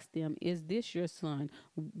 They asked them, Is this your son?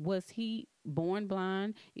 Was he born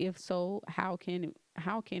blind? If so, how can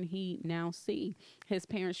he now see? His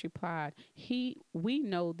parents replied, We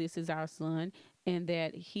know this is our son and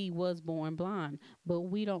that he was born blind, but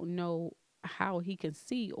we don't know how he can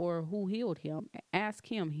see or who healed him. Ask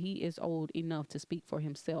him. He is old enough to speak for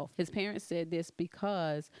himself. His parents said this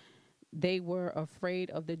because they were afraid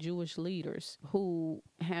of the Jewish leaders who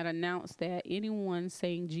had announced that anyone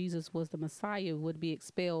saying Jesus was the Messiah would be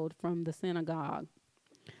expelled from the synagogue.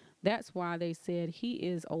 That's why they said, He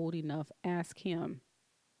is old enough. Ask him.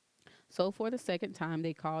 So for the second time,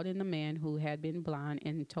 they called in the man who had been blind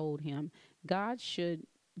and told him, God should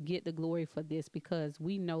get the glory for this, because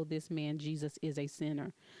we know this man Jesus is a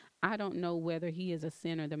sinner. I don't know whether he is a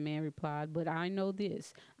sinner, the man replied, but I know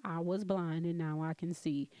this. I was blind and now I can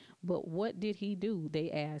see. But what did he do?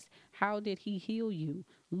 They asked. How did he heal you?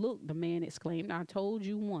 Look, the man exclaimed, I told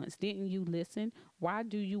you once. Didn't you listen? Why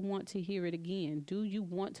do you want to hear it again? Do you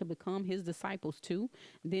want to become his disciples too?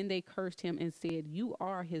 Then they cursed him and said, You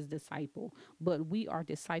are his disciple, but we are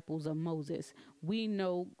disciples of Moses. We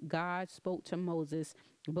know God spoke to Moses,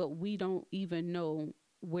 but we don't even know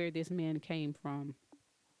where this man came from.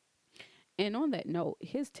 And on that note,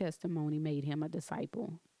 his testimony made him a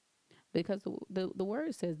disciple because the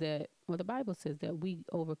word says that, well, the Bible says that we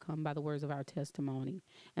overcome by the words of our testimony.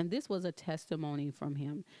 And this was a testimony from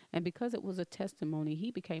him. And because it was a testimony, he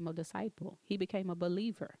became a disciple, he became a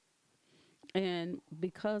believer. And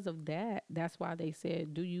because of that, that's why they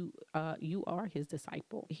said, "Do you are his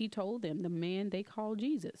disciple?" He told them the man they called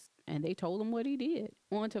Jesus, and they told him what he did.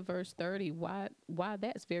 On to verse 30. Why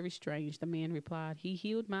that's very strange. The man replied, "He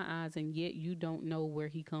healed my eyes, and yet you don't know where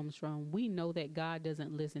he comes from. We know that God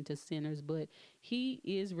doesn't listen to sinners, but he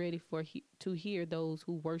is ready to hear those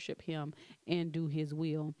who worship him and do his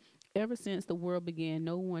will." Ever since the world began,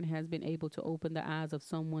 no one has been able to open the eyes of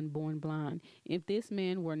someone born blind. If this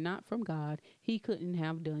man were not from God, he couldn't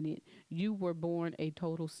have done it. You were born a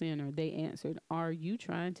total sinner. They answered, Are you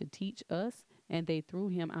trying to teach us? And they threw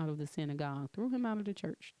him out of the synagogue, threw him out of the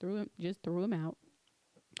church, just threw him out.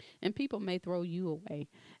 And people may throw you away,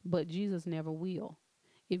 but Jesus never will.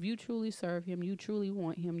 If you truly serve him, you truly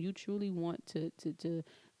want him, you truly want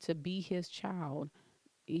to be his child,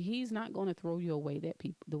 he's not going to throw you away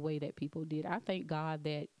the way that people did. I thank God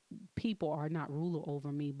that people are not ruler over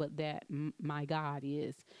me, but that my God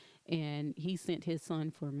is, and he sent his son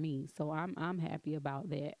for me. So I'm happy about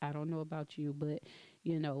that. I don't know about you, but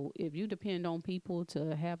if you depend on people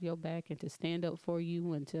to have your back and to stand up for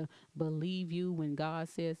you and to believe you when God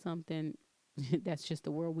says something, that's just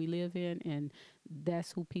the world we live in, and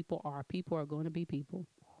that's who people are. People are going to be people.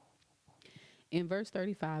 In verse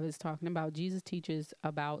 35, it's talking about Jesus teaches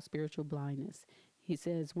about spiritual blindness. He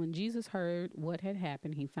says, When Jesus heard what had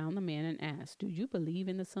happened, he found the man and asked, Do you believe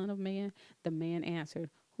in the Son of Man? The man answered,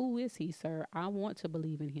 Who is he, sir? I want to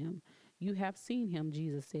believe in him. You have seen him,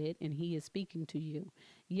 Jesus said, and he is speaking to you.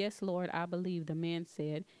 Yes, Lord, I believe, the man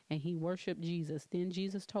said, and he worshiped Jesus. Then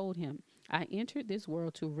Jesus told him, I entered this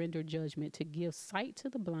world to render judgment, to give sight to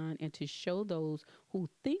the blind, and to show those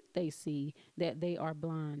who think they see that they are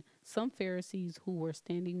blind. Some Pharisees who were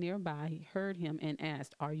standing nearby heard him and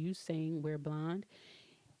asked, Are you saying we're blind?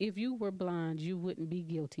 If you were blind, you wouldn't be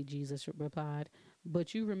guilty, Jesus replied.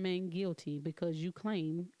 But you remain guilty because you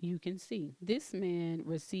claim you can see. This man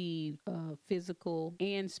received physical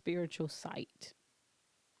and spiritual sight,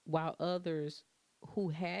 while others who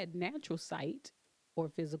had natural sight or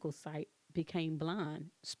physical sight became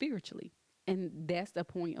blind spiritually. And that's the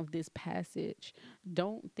point of this passage.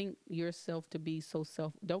 Don't think yourself to be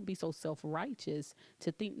don't be so self-righteous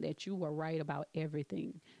to think that you are right about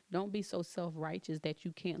everything. Don't be so self-righteous that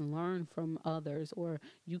you can't learn from others or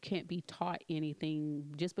you can't be taught anything.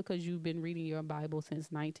 Just because you've been reading your Bible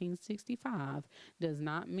since 1965 does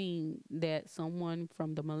not mean that someone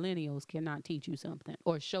from the millennials cannot teach you something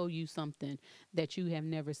or show you something that you have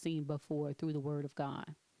never seen before through the Word of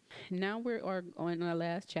God. Now we're on our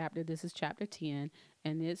last chapter. This is chapter 10,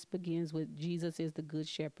 and this begins with Jesus is the good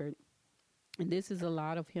shepherd. And this is a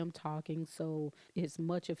lot of him talking, so it's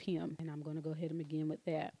much of him. And I'm going to go ahead and begin with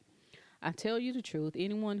that. I tell you the truth,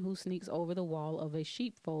 anyone who sneaks over the wall of a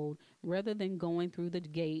sheepfold rather than going through the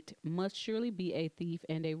gate must surely be a thief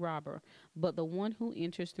and a robber. But the one who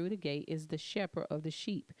enters through the gate is the shepherd of the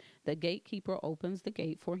sheep. The gatekeeper opens the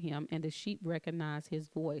gate for him, and the sheep recognize his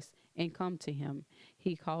voice and come to him.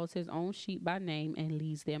 He calls his own sheep by name and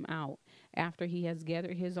leads them out. After he has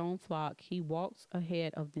gathered his own flock, he walks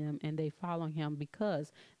ahead of them, and they follow him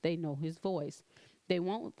because they know his voice. They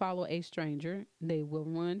won't follow a stranger. They will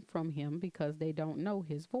run from him because they don't know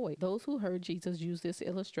his voice. Those who heard Jesus use this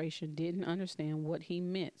illustration didn't understand what he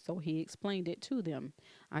meant, so he explained it to them.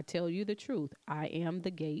 I tell you the truth. I am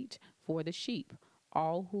the gate for the sheep.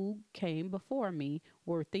 All who came before me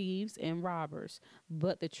were thieves and robbers,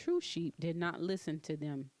 but the true sheep did not listen to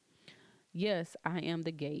them. Yes, I am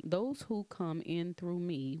the gate. Those who come in through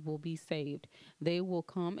me will be saved. They will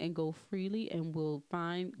come and go freely and will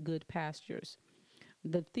find good pastures.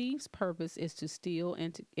 The thief's purpose is to steal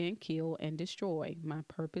and kill and destroy. My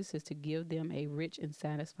purpose is to give them a rich and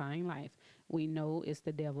satisfying life. We know it's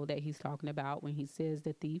the devil that he's talking about when he says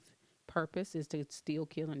the thief purpose is to steal,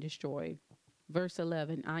 kill, and destroy. Verse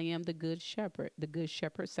 11, I am the good shepherd. The good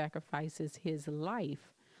shepherd sacrifices his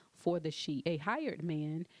life for the sheep. A hired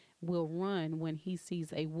man will run when he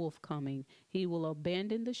sees a wolf coming. He will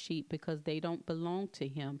abandon the sheep because they don't belong to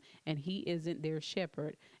him and he isn't their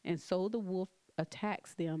shepherd. And so the wolf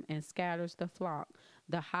attacks them and scatters the flock.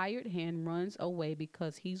 The hired hand runs away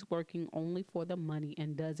because he's working only for the money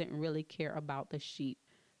and doesn't really care about the sheep.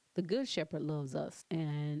 The good shepherd loves us,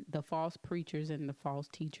 and the false preachers and the false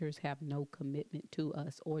teachers have no commitment to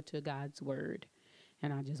us or to God's word.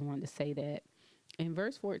 And I just wanted to say that. In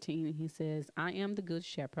verse 14, he says, I am the good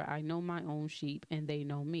shepherd. I know my own sheep, and they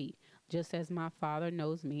know me, just as my Father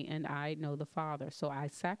knows me, and I know the Father. So I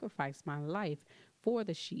sacrifice my life for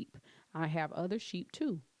the sheep. I have other sheep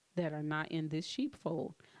too that are not in this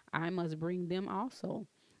sheepfold. I must bring them also.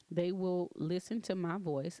 They will listen to my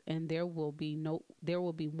voice, and there will be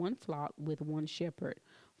one flock with one shepherd.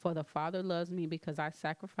 For the Father loves me because I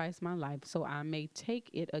sacrifice my life so I may take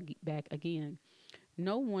it back again.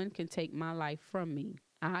 No one can take my life from me.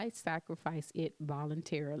 I sacrifice it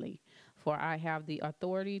voluntarily, for I have the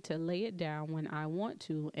authority to lay it down when I want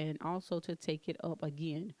to and also to take it up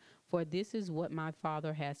again. For this is what my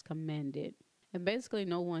Father has commanded. And basically,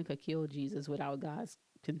 no one could kill Jesus without God's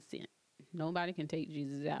consent. Nobody can take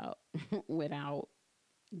Jesus out without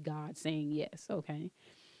God saying yes, okay?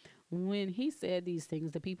 When he said these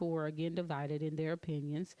things, the people were again divided in their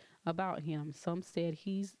opinions about him. Some said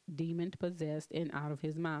he's demon possessed and out of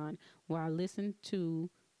his mind. Why listen to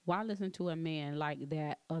a man like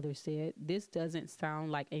that? Others said, this doesn't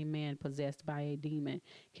sound like a man possessed by a demon.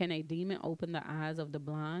 Can a demon open the eyes of the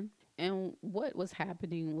blind? And what was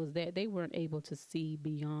happening was that they weren't able to see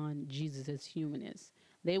beyond Jesus's humanness.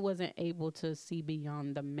 They wasn't able to see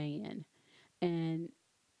beyond the man. And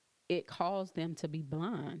it caused them to be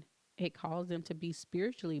blind. It caused them to be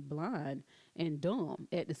spiritually blind and dumb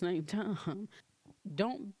at the same time.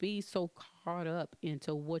 Don't be so caught up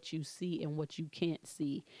into what you see and what you can't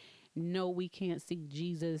see. No, we can't see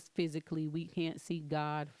Jesus physically. We can't see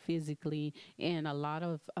God physically. And a lot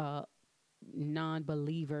of non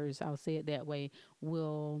believers, I'll say it that way,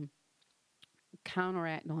 will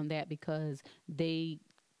counteract on that because they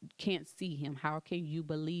can't see him. How can you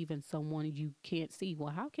believe in someone you can't see?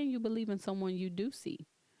 Well, how can you believe in someone you do see?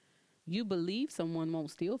 You believe someone won't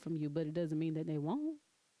steal from you, but it doesn't mean that they won't.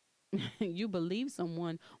 You believe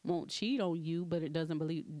someone won't cheat on you, but that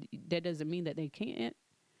doesn't mean that they can't.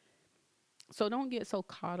 So don't get so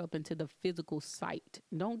caught up into the physical sight.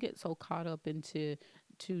 Don't get so caught up into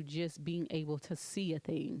to just being able to see a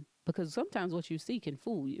thing, because sometimes what you see can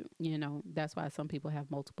fool you. That's why some people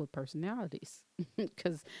have multiple personalities,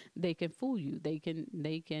 because they can fool you. They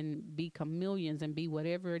can be chameleons and be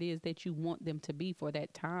whatever it is that you want them to be for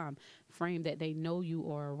that time frame that they know you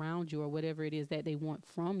or around you, or whatever it is that they want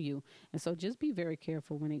from you. And so just be very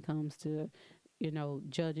careful when it comes to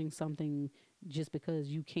judging something just because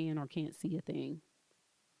you can or can't see a thing.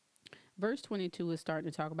 Verse 22 is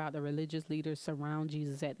starting to talk about the religious leaders surround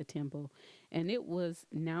Jesus at the temple. And it was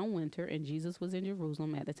now winter, and Jesus was in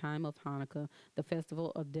Jerusalem at the time of Hanukkah, the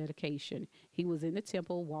festival of dedication. He was in the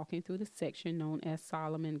temple walking through the section known as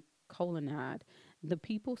Solomon Colonnade. The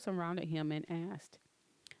people surrounded him and asked,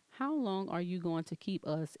 how long are you going to keep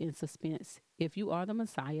us in suspense? If you are the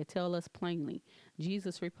Messiah, tell us plainly.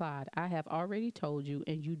 Jesus replied, I have already told you,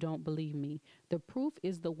 and you don't believe me. The proof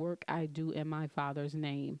is the work I do in my Father's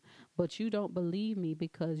name. But you don't believe me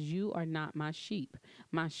because you are not my sheep.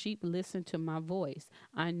 My sheep listen to my voice.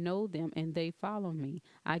 I know them, and they follow me.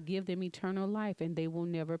 I give them eternal life, and they will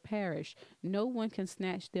never perish. No one can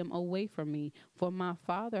snatch them away from me, for my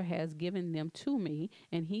Father has given them to me,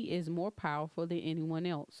 and he is more powerful than anyone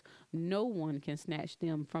else. No one can snatch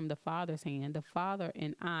them from the Father's hand. The Father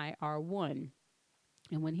and I are one.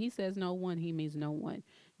 And when he says no one, he means no one.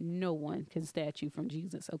 No one can snatch you from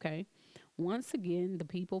Jesus, okay? Once again, the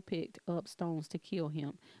people picked up stones to kill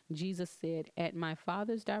him. Jesus said, at my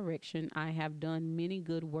Father's direction, I have done many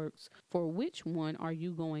good works. For which one are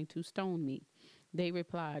you going to stone me? They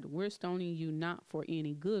replied, we're stoning you not for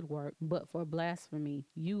any good work, but for blasphemy.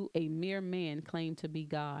 You, a mere man, claim to be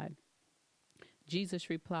God. Jesus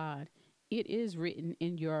replied, it is written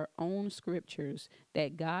in your own scriptures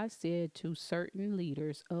that God said to certain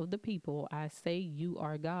leaders of the people, I say you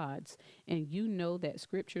are gods, and you know that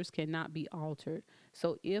scriptures cannot be altered.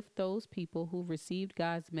 So if those people who received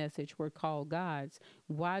God's message were called gods,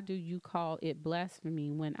 why do you call it blasphemy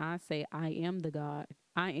when I say I am the God?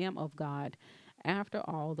 I am of God. After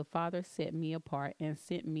all, the Father set me apart and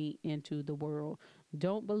sent me into the world.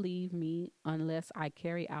 Don't believe me unless I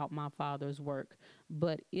carry out my Father's work.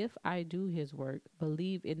 But if I do his work,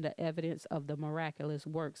 believe in the evidence of the miraculous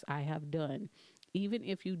works I have done. Even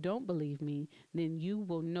if you don't believe me, then you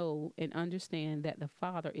will know and understand that the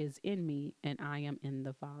Father is in me and I am in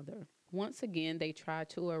the Father. Once again, they tried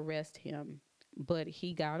to arrest him, but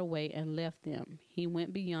he got away and left them. He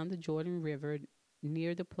went beyond the Jordan River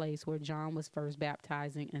near the place where John was first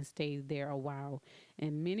baptizing and stayed there a while.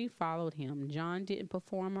 And many followed him. John didn't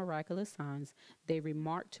perform miraculous signs. They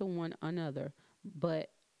remarked to one another, but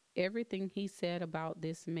everything he said about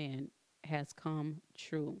this man has come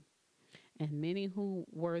true. And many who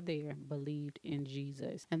were there believed in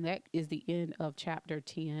Jesus. And that is the end of chapter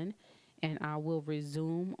 10. And I will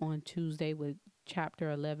resume on Tuesday with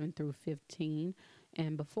chapter 11 through 15.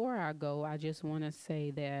 And before I go, I just want to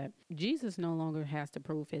say that Jesus no longer has to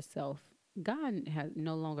prove himself.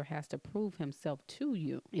 No longer has to prove himself to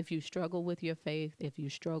you. If you struggle with your faith, if you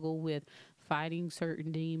struggle with fighting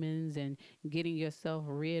certain demons and getting yourself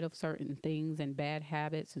rid of certain things and bad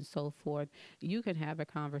habits and so forth, you can have a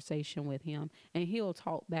conversation with him and he'll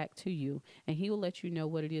talk back to you and he'll let you know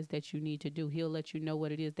what it is that you need to do. He'll let you know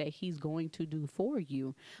what it is that he's going to do for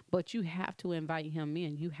you, but you have to invite him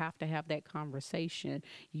in. You have to have that conversation.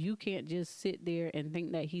 You can't just sit there and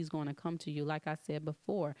think that he's going to come to you. Like I said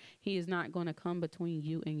before, he is not going to come between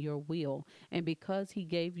you and your will. And because he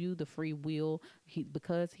gave you the free will,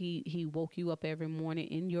 because he woke you up every morning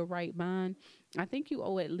in your right mind, I think you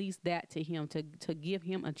owe at least that to him, to give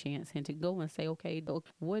him a chance and to go and say, okay,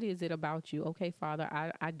 what is it about you? Okay, Father,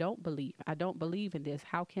 I don't believe. I don't believe in this.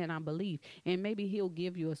 How can I believe? And maybe he'll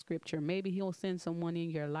give you a scripture. Maybe he'll send someone in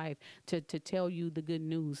your life to tell you the good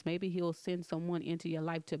news. Maybe he'll send someone into your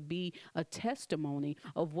life to be a testimony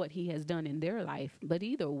of what he has done in their life. But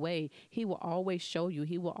either way, he will always show you.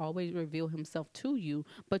 He will always reveal himself to you,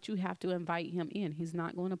 but you have to invite him in. He's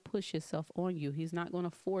not going to push himself on you. He's not going to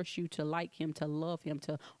force you to like him, to love him,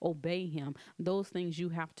 to obey him. Those things you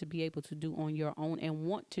have to be able to do on your own and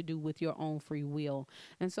want to do with your own free will.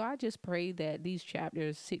 And so I just pray that these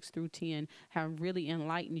chapters 6 through 10 have really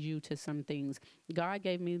enlightened you to some things. God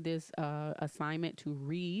gave me this assignment to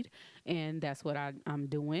read, and that's what I'm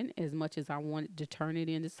doing. As much as I wanted to turn it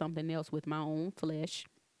into something else with my own flesh,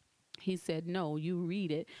 he said, no, you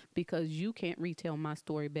read it because you can't retell my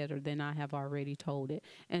story better than I have already told it.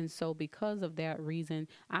 And so because of that reason,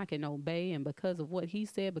 I can obey. And because of what he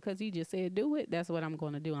said, because he just said, do it, that's what I'm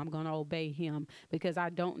going to do. I'm going to obey him because I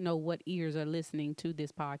don't know what ears are listening to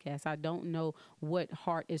this podcast. I don't know what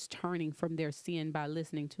heart is turning from their sin by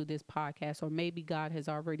listening to this podcast. Or maybe God has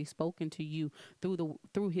already spoken to you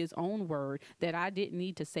through his own word that I didn't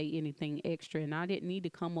need to say anything extra. And I didn't need to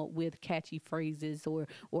come up with catchy phrases or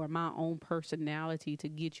my own personality to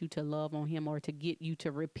get you to love on him or to get you to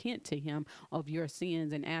repent to him of your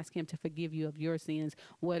sins and ask him to forgive you of your sins.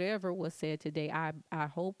 Whatever was said today, I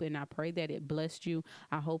hope and I pray that it blessed you.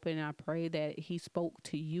 I hope and I pray that he spoke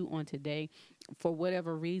to you on today for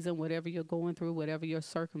whatever reason, whatever you're going through, whatever your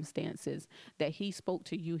circumstances, that he spoke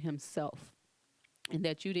to you himself, and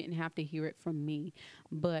that you didn't have to hear it from me.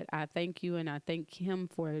 But I thank you and I thank him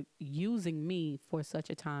for using me for such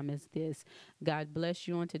a time as this. God bless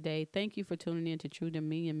you on today. Thank you for tuning in to True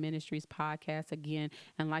Dominion Ministries podcast again.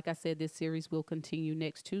 And like I said, this series will continue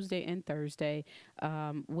next Tuesday and Thursday,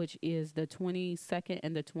 which is the 22nd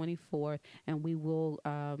and the 24th. And we will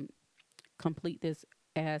complete this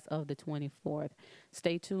as of the 24th.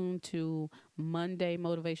 Stay tuned to Monday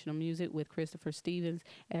Motivational Music with Christopher Stevens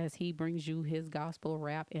as he brings you his gospel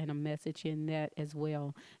rap and a message in that as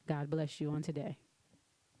well. God bless you on today.